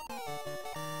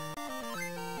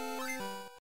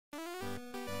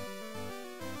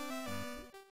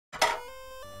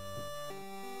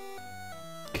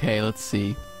 Okay, let's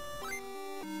see.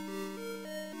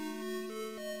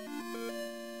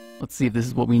 Let's see if this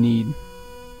is what we need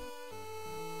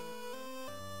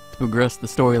to progress the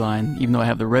storyline, even though I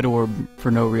have the red orb for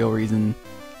no real reason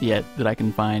yet that I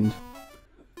can find.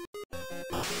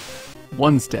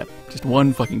 One step. Just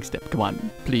one fucking step. Come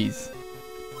on, please.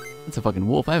 That's a fucking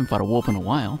wolf. I haven't fought a wolf in a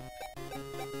while.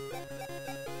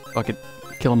 Fuck it.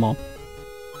 Kill them all.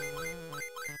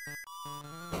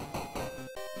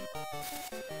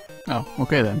 Oh,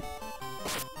 okay then.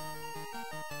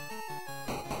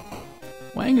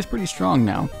 Wang is pretty strong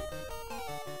now.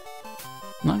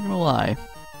 Not gonna lie.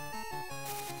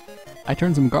 I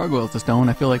turned some gargoyles to stone.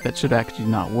 I feel like that should actually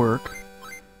not work.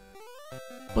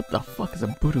 What the fuck is a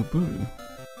Budu Budu?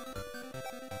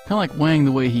 Kinda like Wang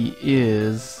the way he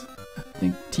is. I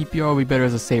think TPR will be better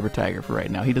as a Saber Tiger for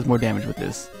right now. He does more damage with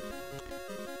this.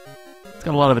 It's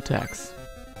got a lot of attacks.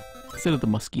 Instead of the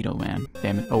Mosquito Man.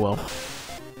 Damn it. Oh well.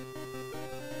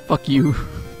 Fuck you.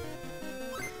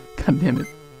 God damn it.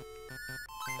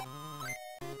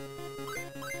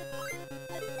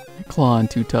 Claw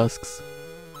and 2 tusks.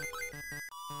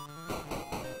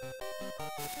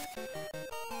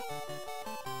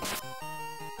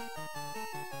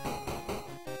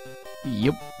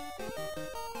 Yep.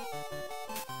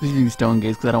 Just using stone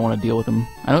gaze because I don't want to deal with them.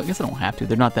 I guess I don't have to.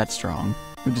 They're not that strong.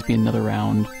 It would just be another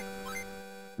round.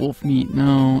 Wolf meat.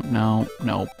 No, no,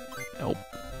 no, nope.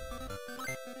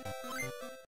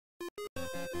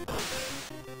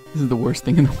 This is the worst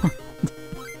thing in the world.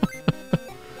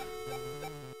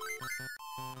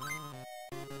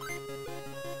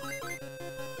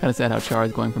 Kinda sad how Char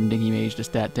is going from Dingy Mage to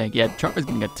Stat Tank. Yeah, Char is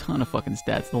getting a ton of fucking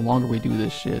stats the longer we do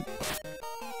this shit.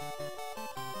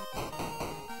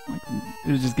 Like,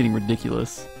 it was just getting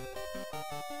ridiculous.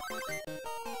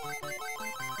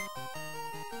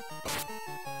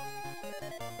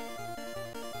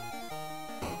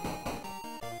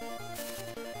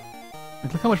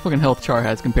 Like, look how much fucking health Char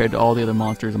has compared to all the other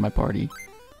monsters in my party.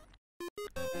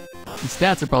 The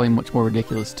stats are probably much more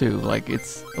ridiculous too. Like,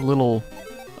 it's a little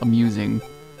amusing.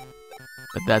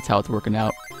 But that's how it's working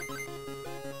out.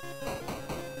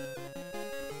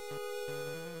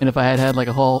 And if I had had like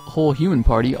a whole human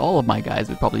party, all of my guys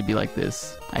would probably be like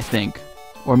this, I think.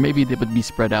 Or maybe they would be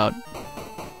spread out.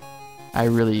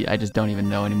 I just don't even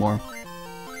know anymore.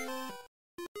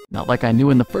 Not like I knew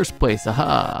in the first place,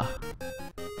 aha!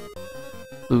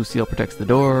 Blue seal protects the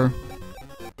door.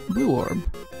 Blue orb.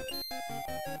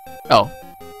 Oh.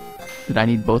 Did I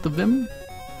need both of them?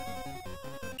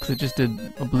 Because it just did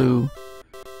a blue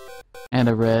and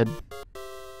a red.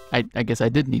 I guess I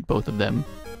did need both of them.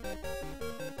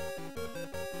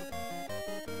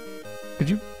 Could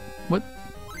you... what?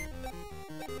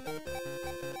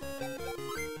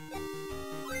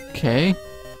 Okay.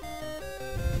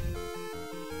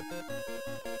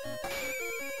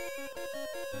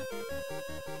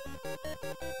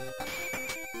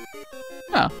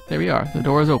 Ah, there we are. The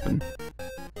door is open.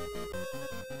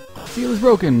 Seal is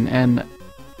broken, and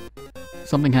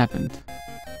something happened.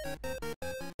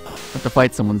 Have to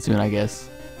fight someone soon, I guess.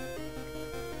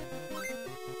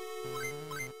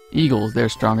 Eagles, they're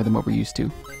stronger than what we're used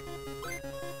to.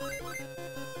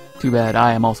 Too bad,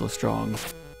 I am also strong.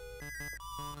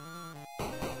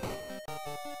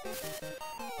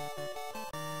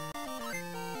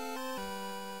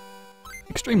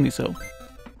 Extremely so.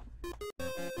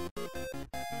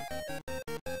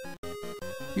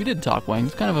 You did talk, Wang.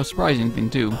 It's kind of a surprising thing,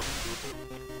 too.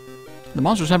 The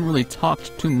monsters haven't really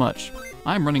talked too much.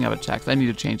 I'm running out of attacks. I need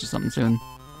to change to something soon.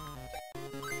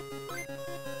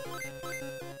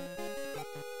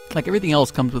 Like, everything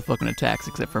else comes with fucking attacks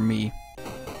except for me.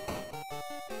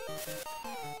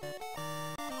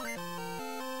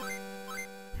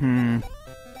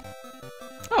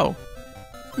 Oh.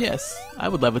 Yes, I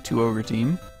would love a 2 ogre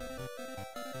team.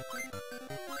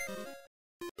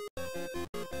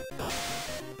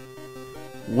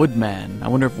 Woodman. I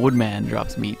wonder if Woodman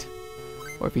drops meat.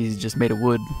 Or if he's just made of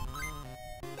wood.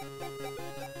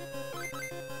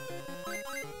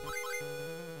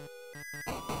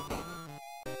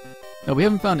 No, we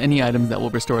haven't found any items that will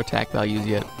restore attack values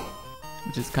yet.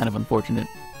 Which is kind of unfortunate.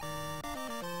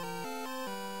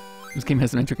 This game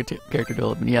has some intricate character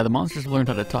development. Yeah, the monsters have learned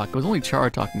how to talk. It was only Char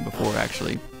talking before,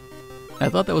 actually. I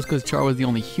thought that was because Char was the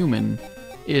only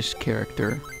human-ish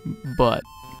character, but...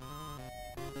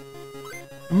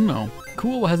 I don't know.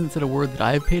 Cool hasn't said a word that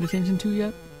I've paid attention to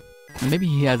yet. Maybe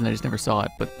he hasn't, I just never saw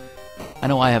it, but I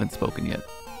know I haven't spoken yet.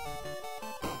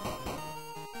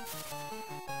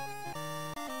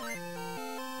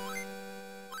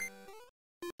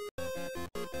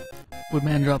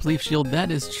 Woodman drops leaf shield.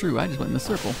 That is true. I just went in the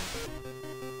circle.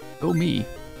 Go me.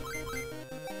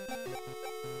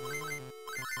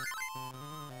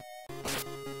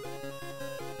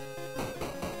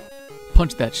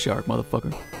 Punch that shark,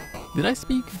 motherfucker. Did I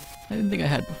speak? I didn't think I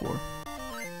had before.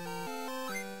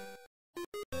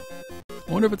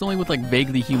 I wonder if it's only with like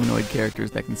vaguely humanoid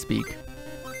characters that can speak.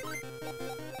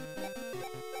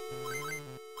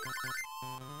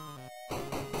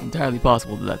 It's entirely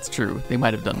possible that that's true. They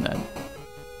might have done that.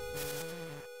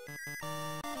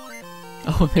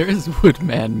 Oh, there is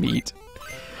woodman meat.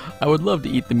 I would love to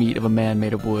eat the meat of a man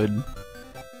made of wood.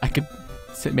 I could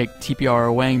make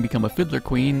TPR Wang become a fiddler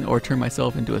queen or turn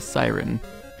myself into a siren.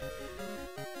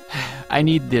 I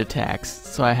need the attacks,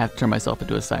 so I have to turn myself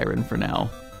into a siren for now.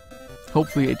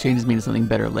 Hopefully it changes me to something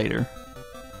better later.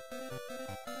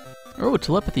 Oh,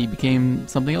 telepathy became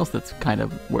something else that's kind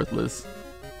of worthless.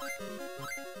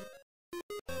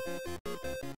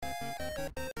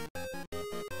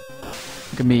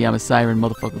 Look at me, I'm a siren,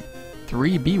 motherfucker.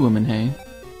 3 bee women, hey?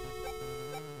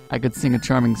 I could sing a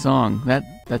charming song.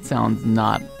 That sounds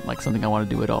not like something I want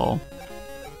to do at all.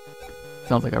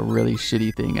 Sounds like a really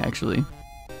shitty thing, actually.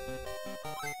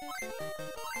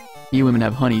 Bee women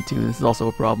have honey, too. This is also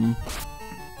a problem.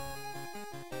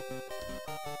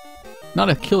 Not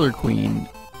a killer queen,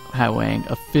 Hawang,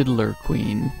 a fiddler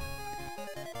queen.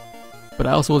 But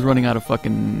I also was running out of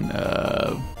fucking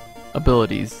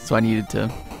abilities, so I needed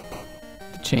to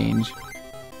change.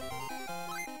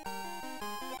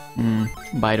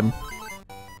 Bite them.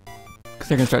 Because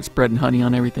they're gonna start spreading honey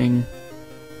on everything.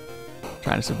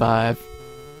 Trying to survive.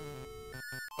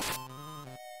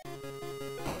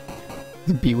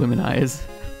 Bee women eyes.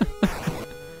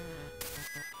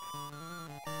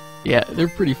 Yeah, they're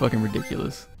pretty fucking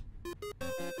ridiculous.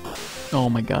 Oh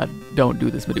my god, don't do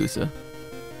this, Medusa.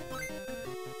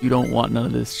 You don't want none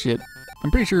of this shit.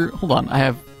 I'm pretty sure, hold on,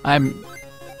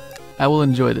 I will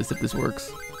enjoy this if this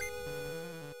works.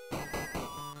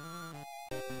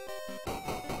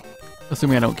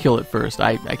 Assuming I don't kill it first.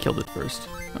 I killed it first.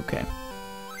 Okay.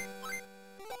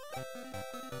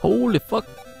 Holy fuck.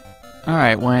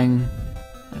 Alright, Wang.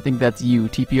 I think that's you.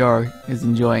 TPR is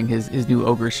enjoying his new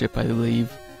ogre ship, I believe.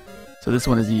 So this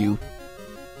one is you.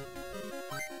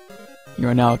 You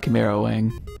are now a Chimera,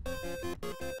 Wang.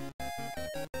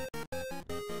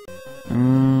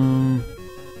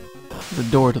 The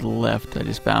door to the left I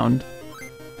just found.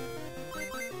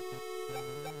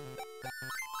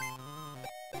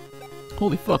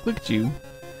 Holy fuck, look at you. You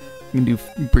can do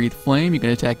breathe flame, you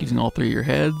can attack using all 3 of your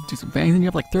heads, do some fangs, and you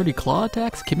have like 30 claw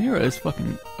attacks? Chimera is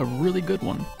fucking a really good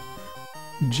one.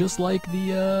 Just like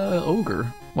the ogre.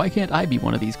 Why can't I be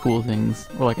one of these cool things?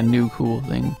 Or like a new cool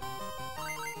thing?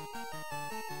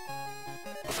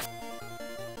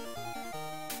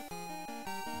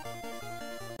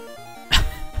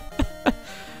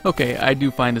 Okay, I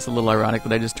do find this a little ironic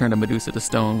that I just turned a Medusa to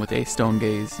stone with a stone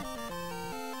gaze.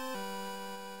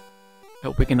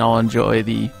 Hope we can all enjoy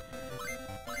the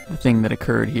thing that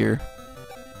occurred here.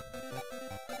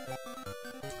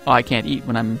 Oh, I can't eat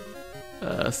when I'm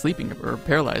sleeping or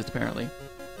paralyzed, apparently.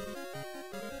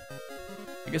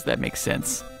 I guess that makes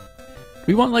sense. Do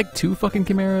we want like 2 fucking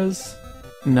chimeras?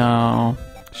 No.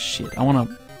 Shit, I want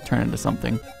to turn into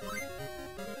something.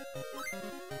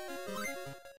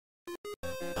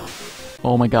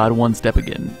 Oh my god, 1 step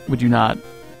again. Would you not?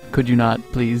 Could you not,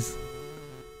 please?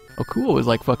 Okuo is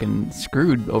like fucking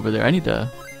screwed over there. I need to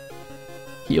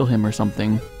heal him or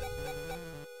something.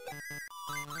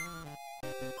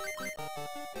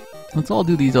 Let's all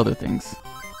do these other things.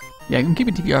 Yeah, I'm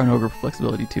keeping TPR and Ogre for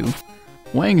flexibility too.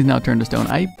 Wang is now turned to stone.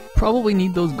 I probably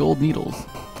need those gold needles,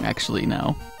 actually,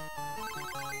 now.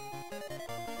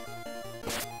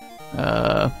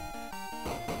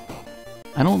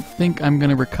 I don't think I'm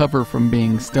gonna recover from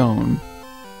being stone.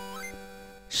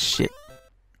 Shit.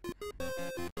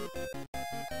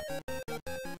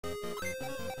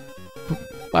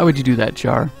 Why would you do that,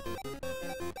 Char?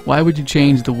 Why would you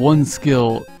change the 1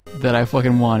 skill that I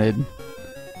fucking wanted?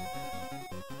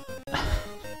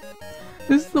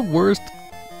 This is the worst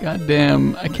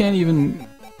goddamn... I can't even...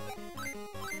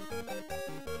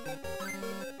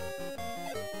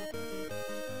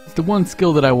 It's the 1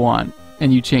 skill that I want,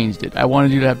 and you changed it. I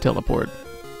wanted you to have teleport.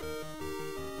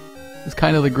 was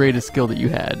kind of the greatest skill that you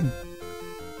had.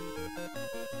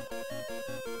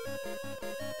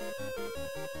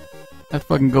 I have to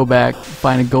fucking go back,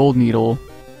 find a gold needle.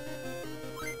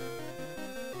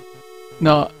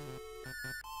 No,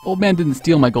 old man didn't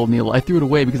steal my gold needle. I threw it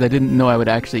away because I didn't know I would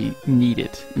actually need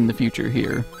it in the future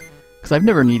here. Because I've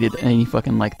never needed any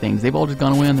fucking like things. They've all just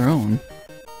gone away on their own.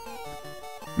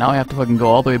 Now I have to fucking go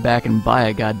all the way back and buy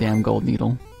a goddamn gold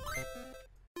needle.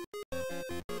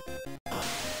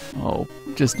 Oh,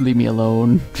 just leave me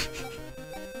alone.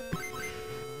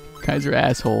 Guys are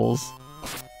assholes.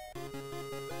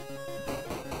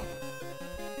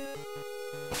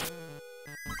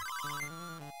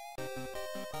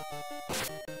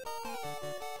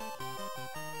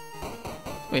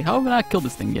 Wait, how have I not killed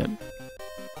this thing yet?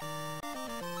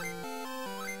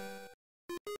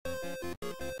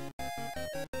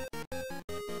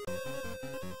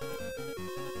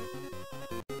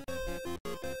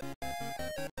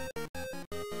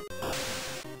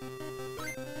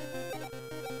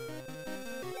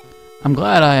 I'm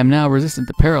glad I am now resistant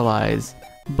to paralyze,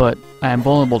 but I am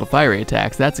vulnerable to fiery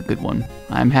attacks. That's a good one.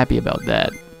 I'm happy about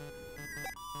that.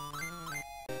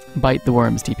 Bite the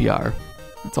worms, TPR.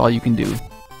 That's all you can do.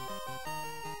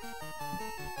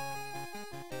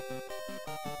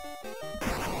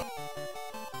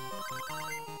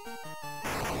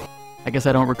 I guess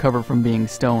I don't recover from being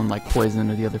stoned like Poison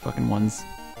or the other fucking ones.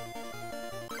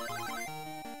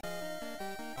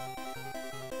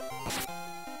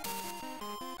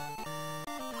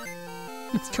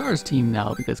 It's Char's team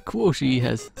now because Kuoushi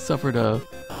has suffered a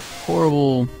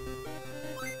horrible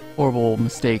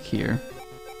mistake here.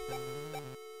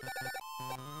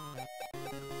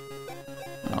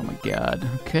 Oh my god.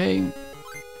 Okay.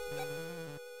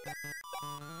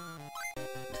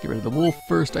 Let's get rid of the wolf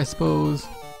first, I suppose.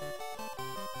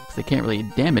 Because they can't really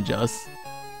damage us.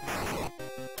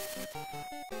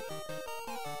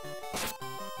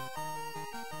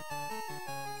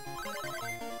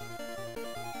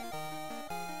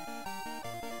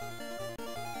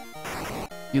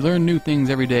 You learn new things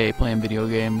every day playing video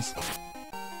games.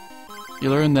 You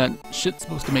learn that shit's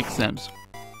supposed to make sense.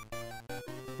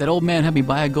 That old man had me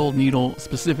buy a gold needle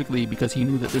specifically because he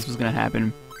knew that this was gonna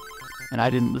happen, and I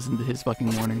didn't listen to his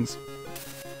fucking warnings.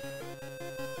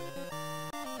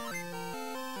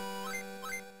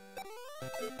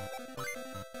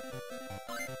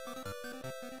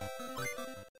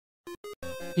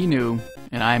 He knew,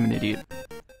 and I'm an idiot.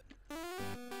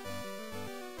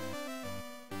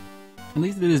 At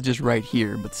least it is just right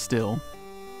here, but still.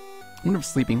 I wonder if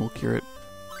sleeping will cure it.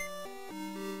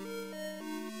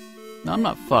 No, I'm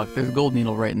not fucked. There's a gold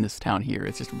needle right in this town here.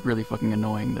 It's just really fucking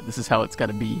annoying that this is how it's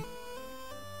gotta be.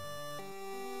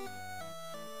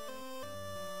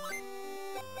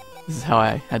 This is how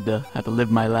I had to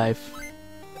live my life.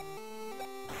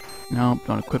 Nope,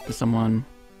 don't equip to someone.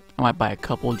 I might buy a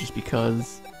couple just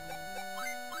because.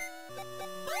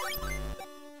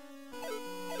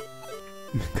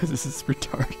 Because this is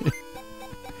retarded.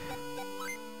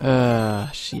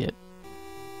 Shit.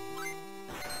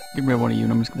 Get rid of one of you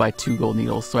and I'm just gonna buy 2 gold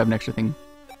needles so I have an extra thing.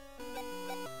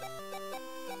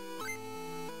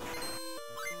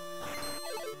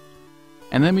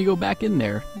 And then we go back in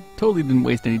there. Totally didn't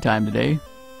waste any time today.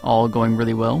 All going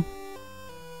really well.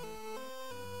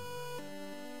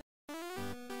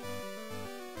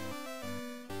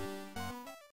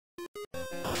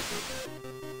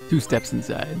 Two steps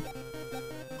inside.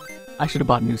 I should have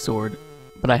bought a new sword,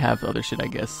 but I have other shit, I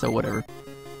guess, so whatever.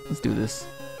 Let's do this.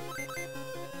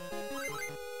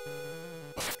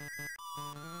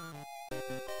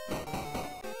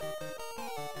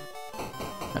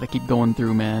 Gotta keep going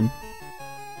through, man.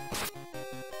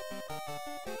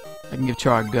 I can give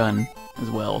Char a gun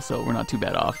as well, so we're not too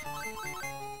bad off.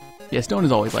 Yeah, Stone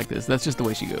is always like this. That's just the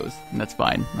way she goes, and that's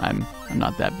fine. I'm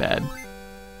not that bad.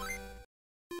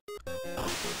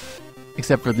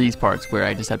 Except for these parts where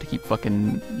I just have to keep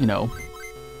fucking, you know,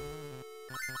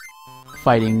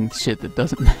 fighting shit that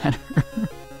doesn't matter.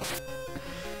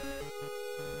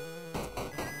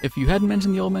 If you hadn't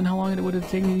mentioned the old man how long it would have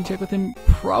taken me to check with him,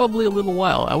 probably a little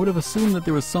while. I would have assumed that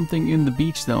there was something in the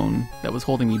beach zone that was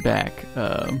holding me back.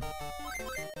 But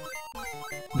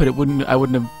I wouldn't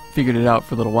have figured it out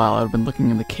for a little while. I would have been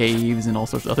looking in the caves and all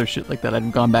sorts of other shit like that. I'd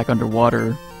have gone back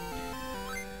underwater.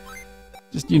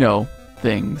 Just, you know,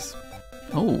 things.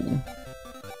 Oh.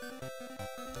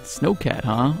 Snowcat,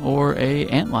 huh? Or a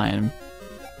antlion.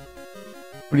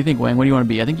 What do you think, Wang? What do you want to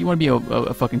be? I think you want to be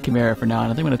a fucking chimera for now,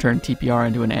 and I think I'm going to turn TPR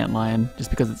into an antlion, just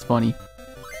because it's funny.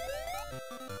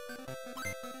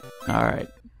 Alright.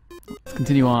 Let's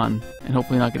continue on, and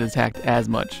hopefully not get attacked as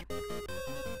much.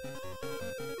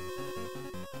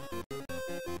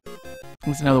 At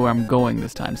least I know where I'm going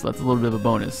this time, so that's a little bit of a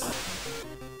bonus.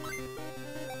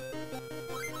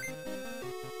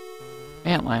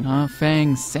 Antline, huh?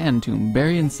 Fang, Sand Tomb.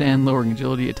 Bury in sand, lowering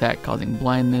agility, attack causing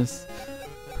blindness.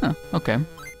 Huh, okay.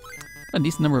 A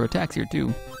decent number of attacks here,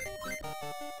 too.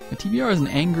 The TBR is an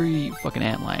angry fucking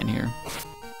antlion here.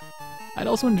 I'd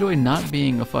also enjoy not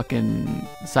being a fucking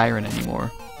siren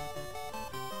anymore.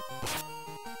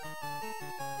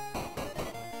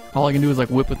 All I can do is like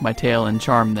whip with my tail and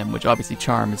charm them, which obviously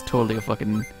charm is totally a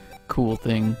fucking cool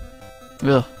thing.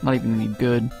 Ugh, not even any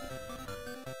good.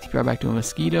 TPR back to a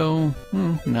mosquito?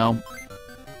 No.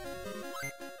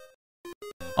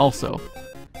 Also,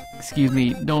 excuse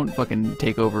me, don't fucking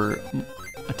take over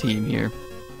a team here.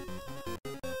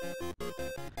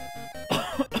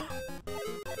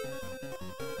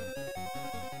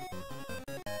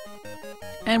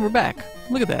 And we're back.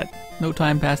 Look at that. No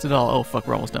time passed at all. Oh fuck,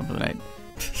 we're almost done for the night.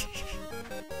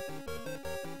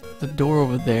 There's a door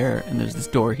over there, and there's this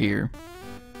door here.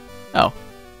 Oh,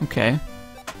 okay.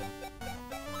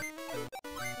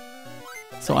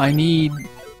 So I need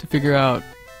to figure out...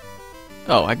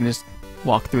 Oh, I can just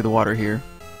walk through the water here.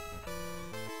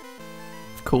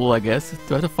 Cool, I guess. Do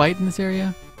I have to fight in this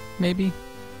area? Maybe?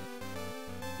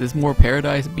 This more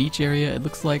Paradise Beach area, it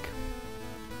looks like.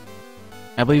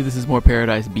 I believe this is more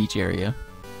Paradise Beach area.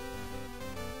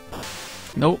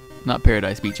 Nope, not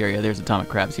Paradise Beach area. There's atomic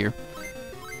crabs here.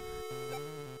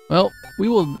 Well, we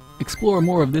will explore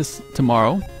more of this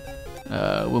tomorrow,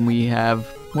 when we have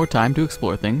more time to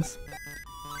explore things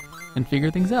and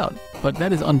figure things out. But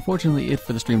that is unfortunately it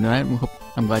for the stream tonight.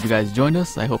 I'm glad you guys joined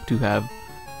us. I hope to have,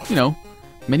 you know,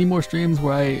 many more streams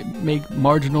where I make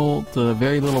marginal to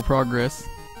very little progress.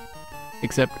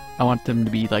 Except I want them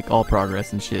to be like all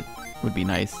progress and shit. Would be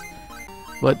nice.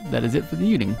 But that is it for the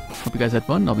evening. Hope you guys had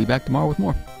fun. I'll be back tomorrow with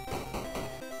more.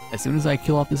 As soon as I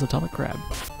kill off this atomic crab.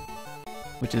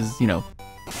 Which is, you know,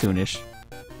 soonish.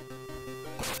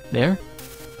 There.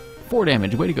 4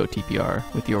 damage. Way to go, TPR.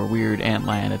 With your weird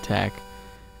antlion attack.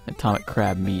 Atomic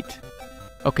crab meat.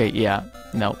 Okay, yeah.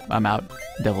 No, I'm out.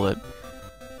 Devil it.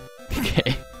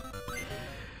 Okay.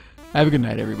 Have a good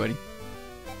night, everybody.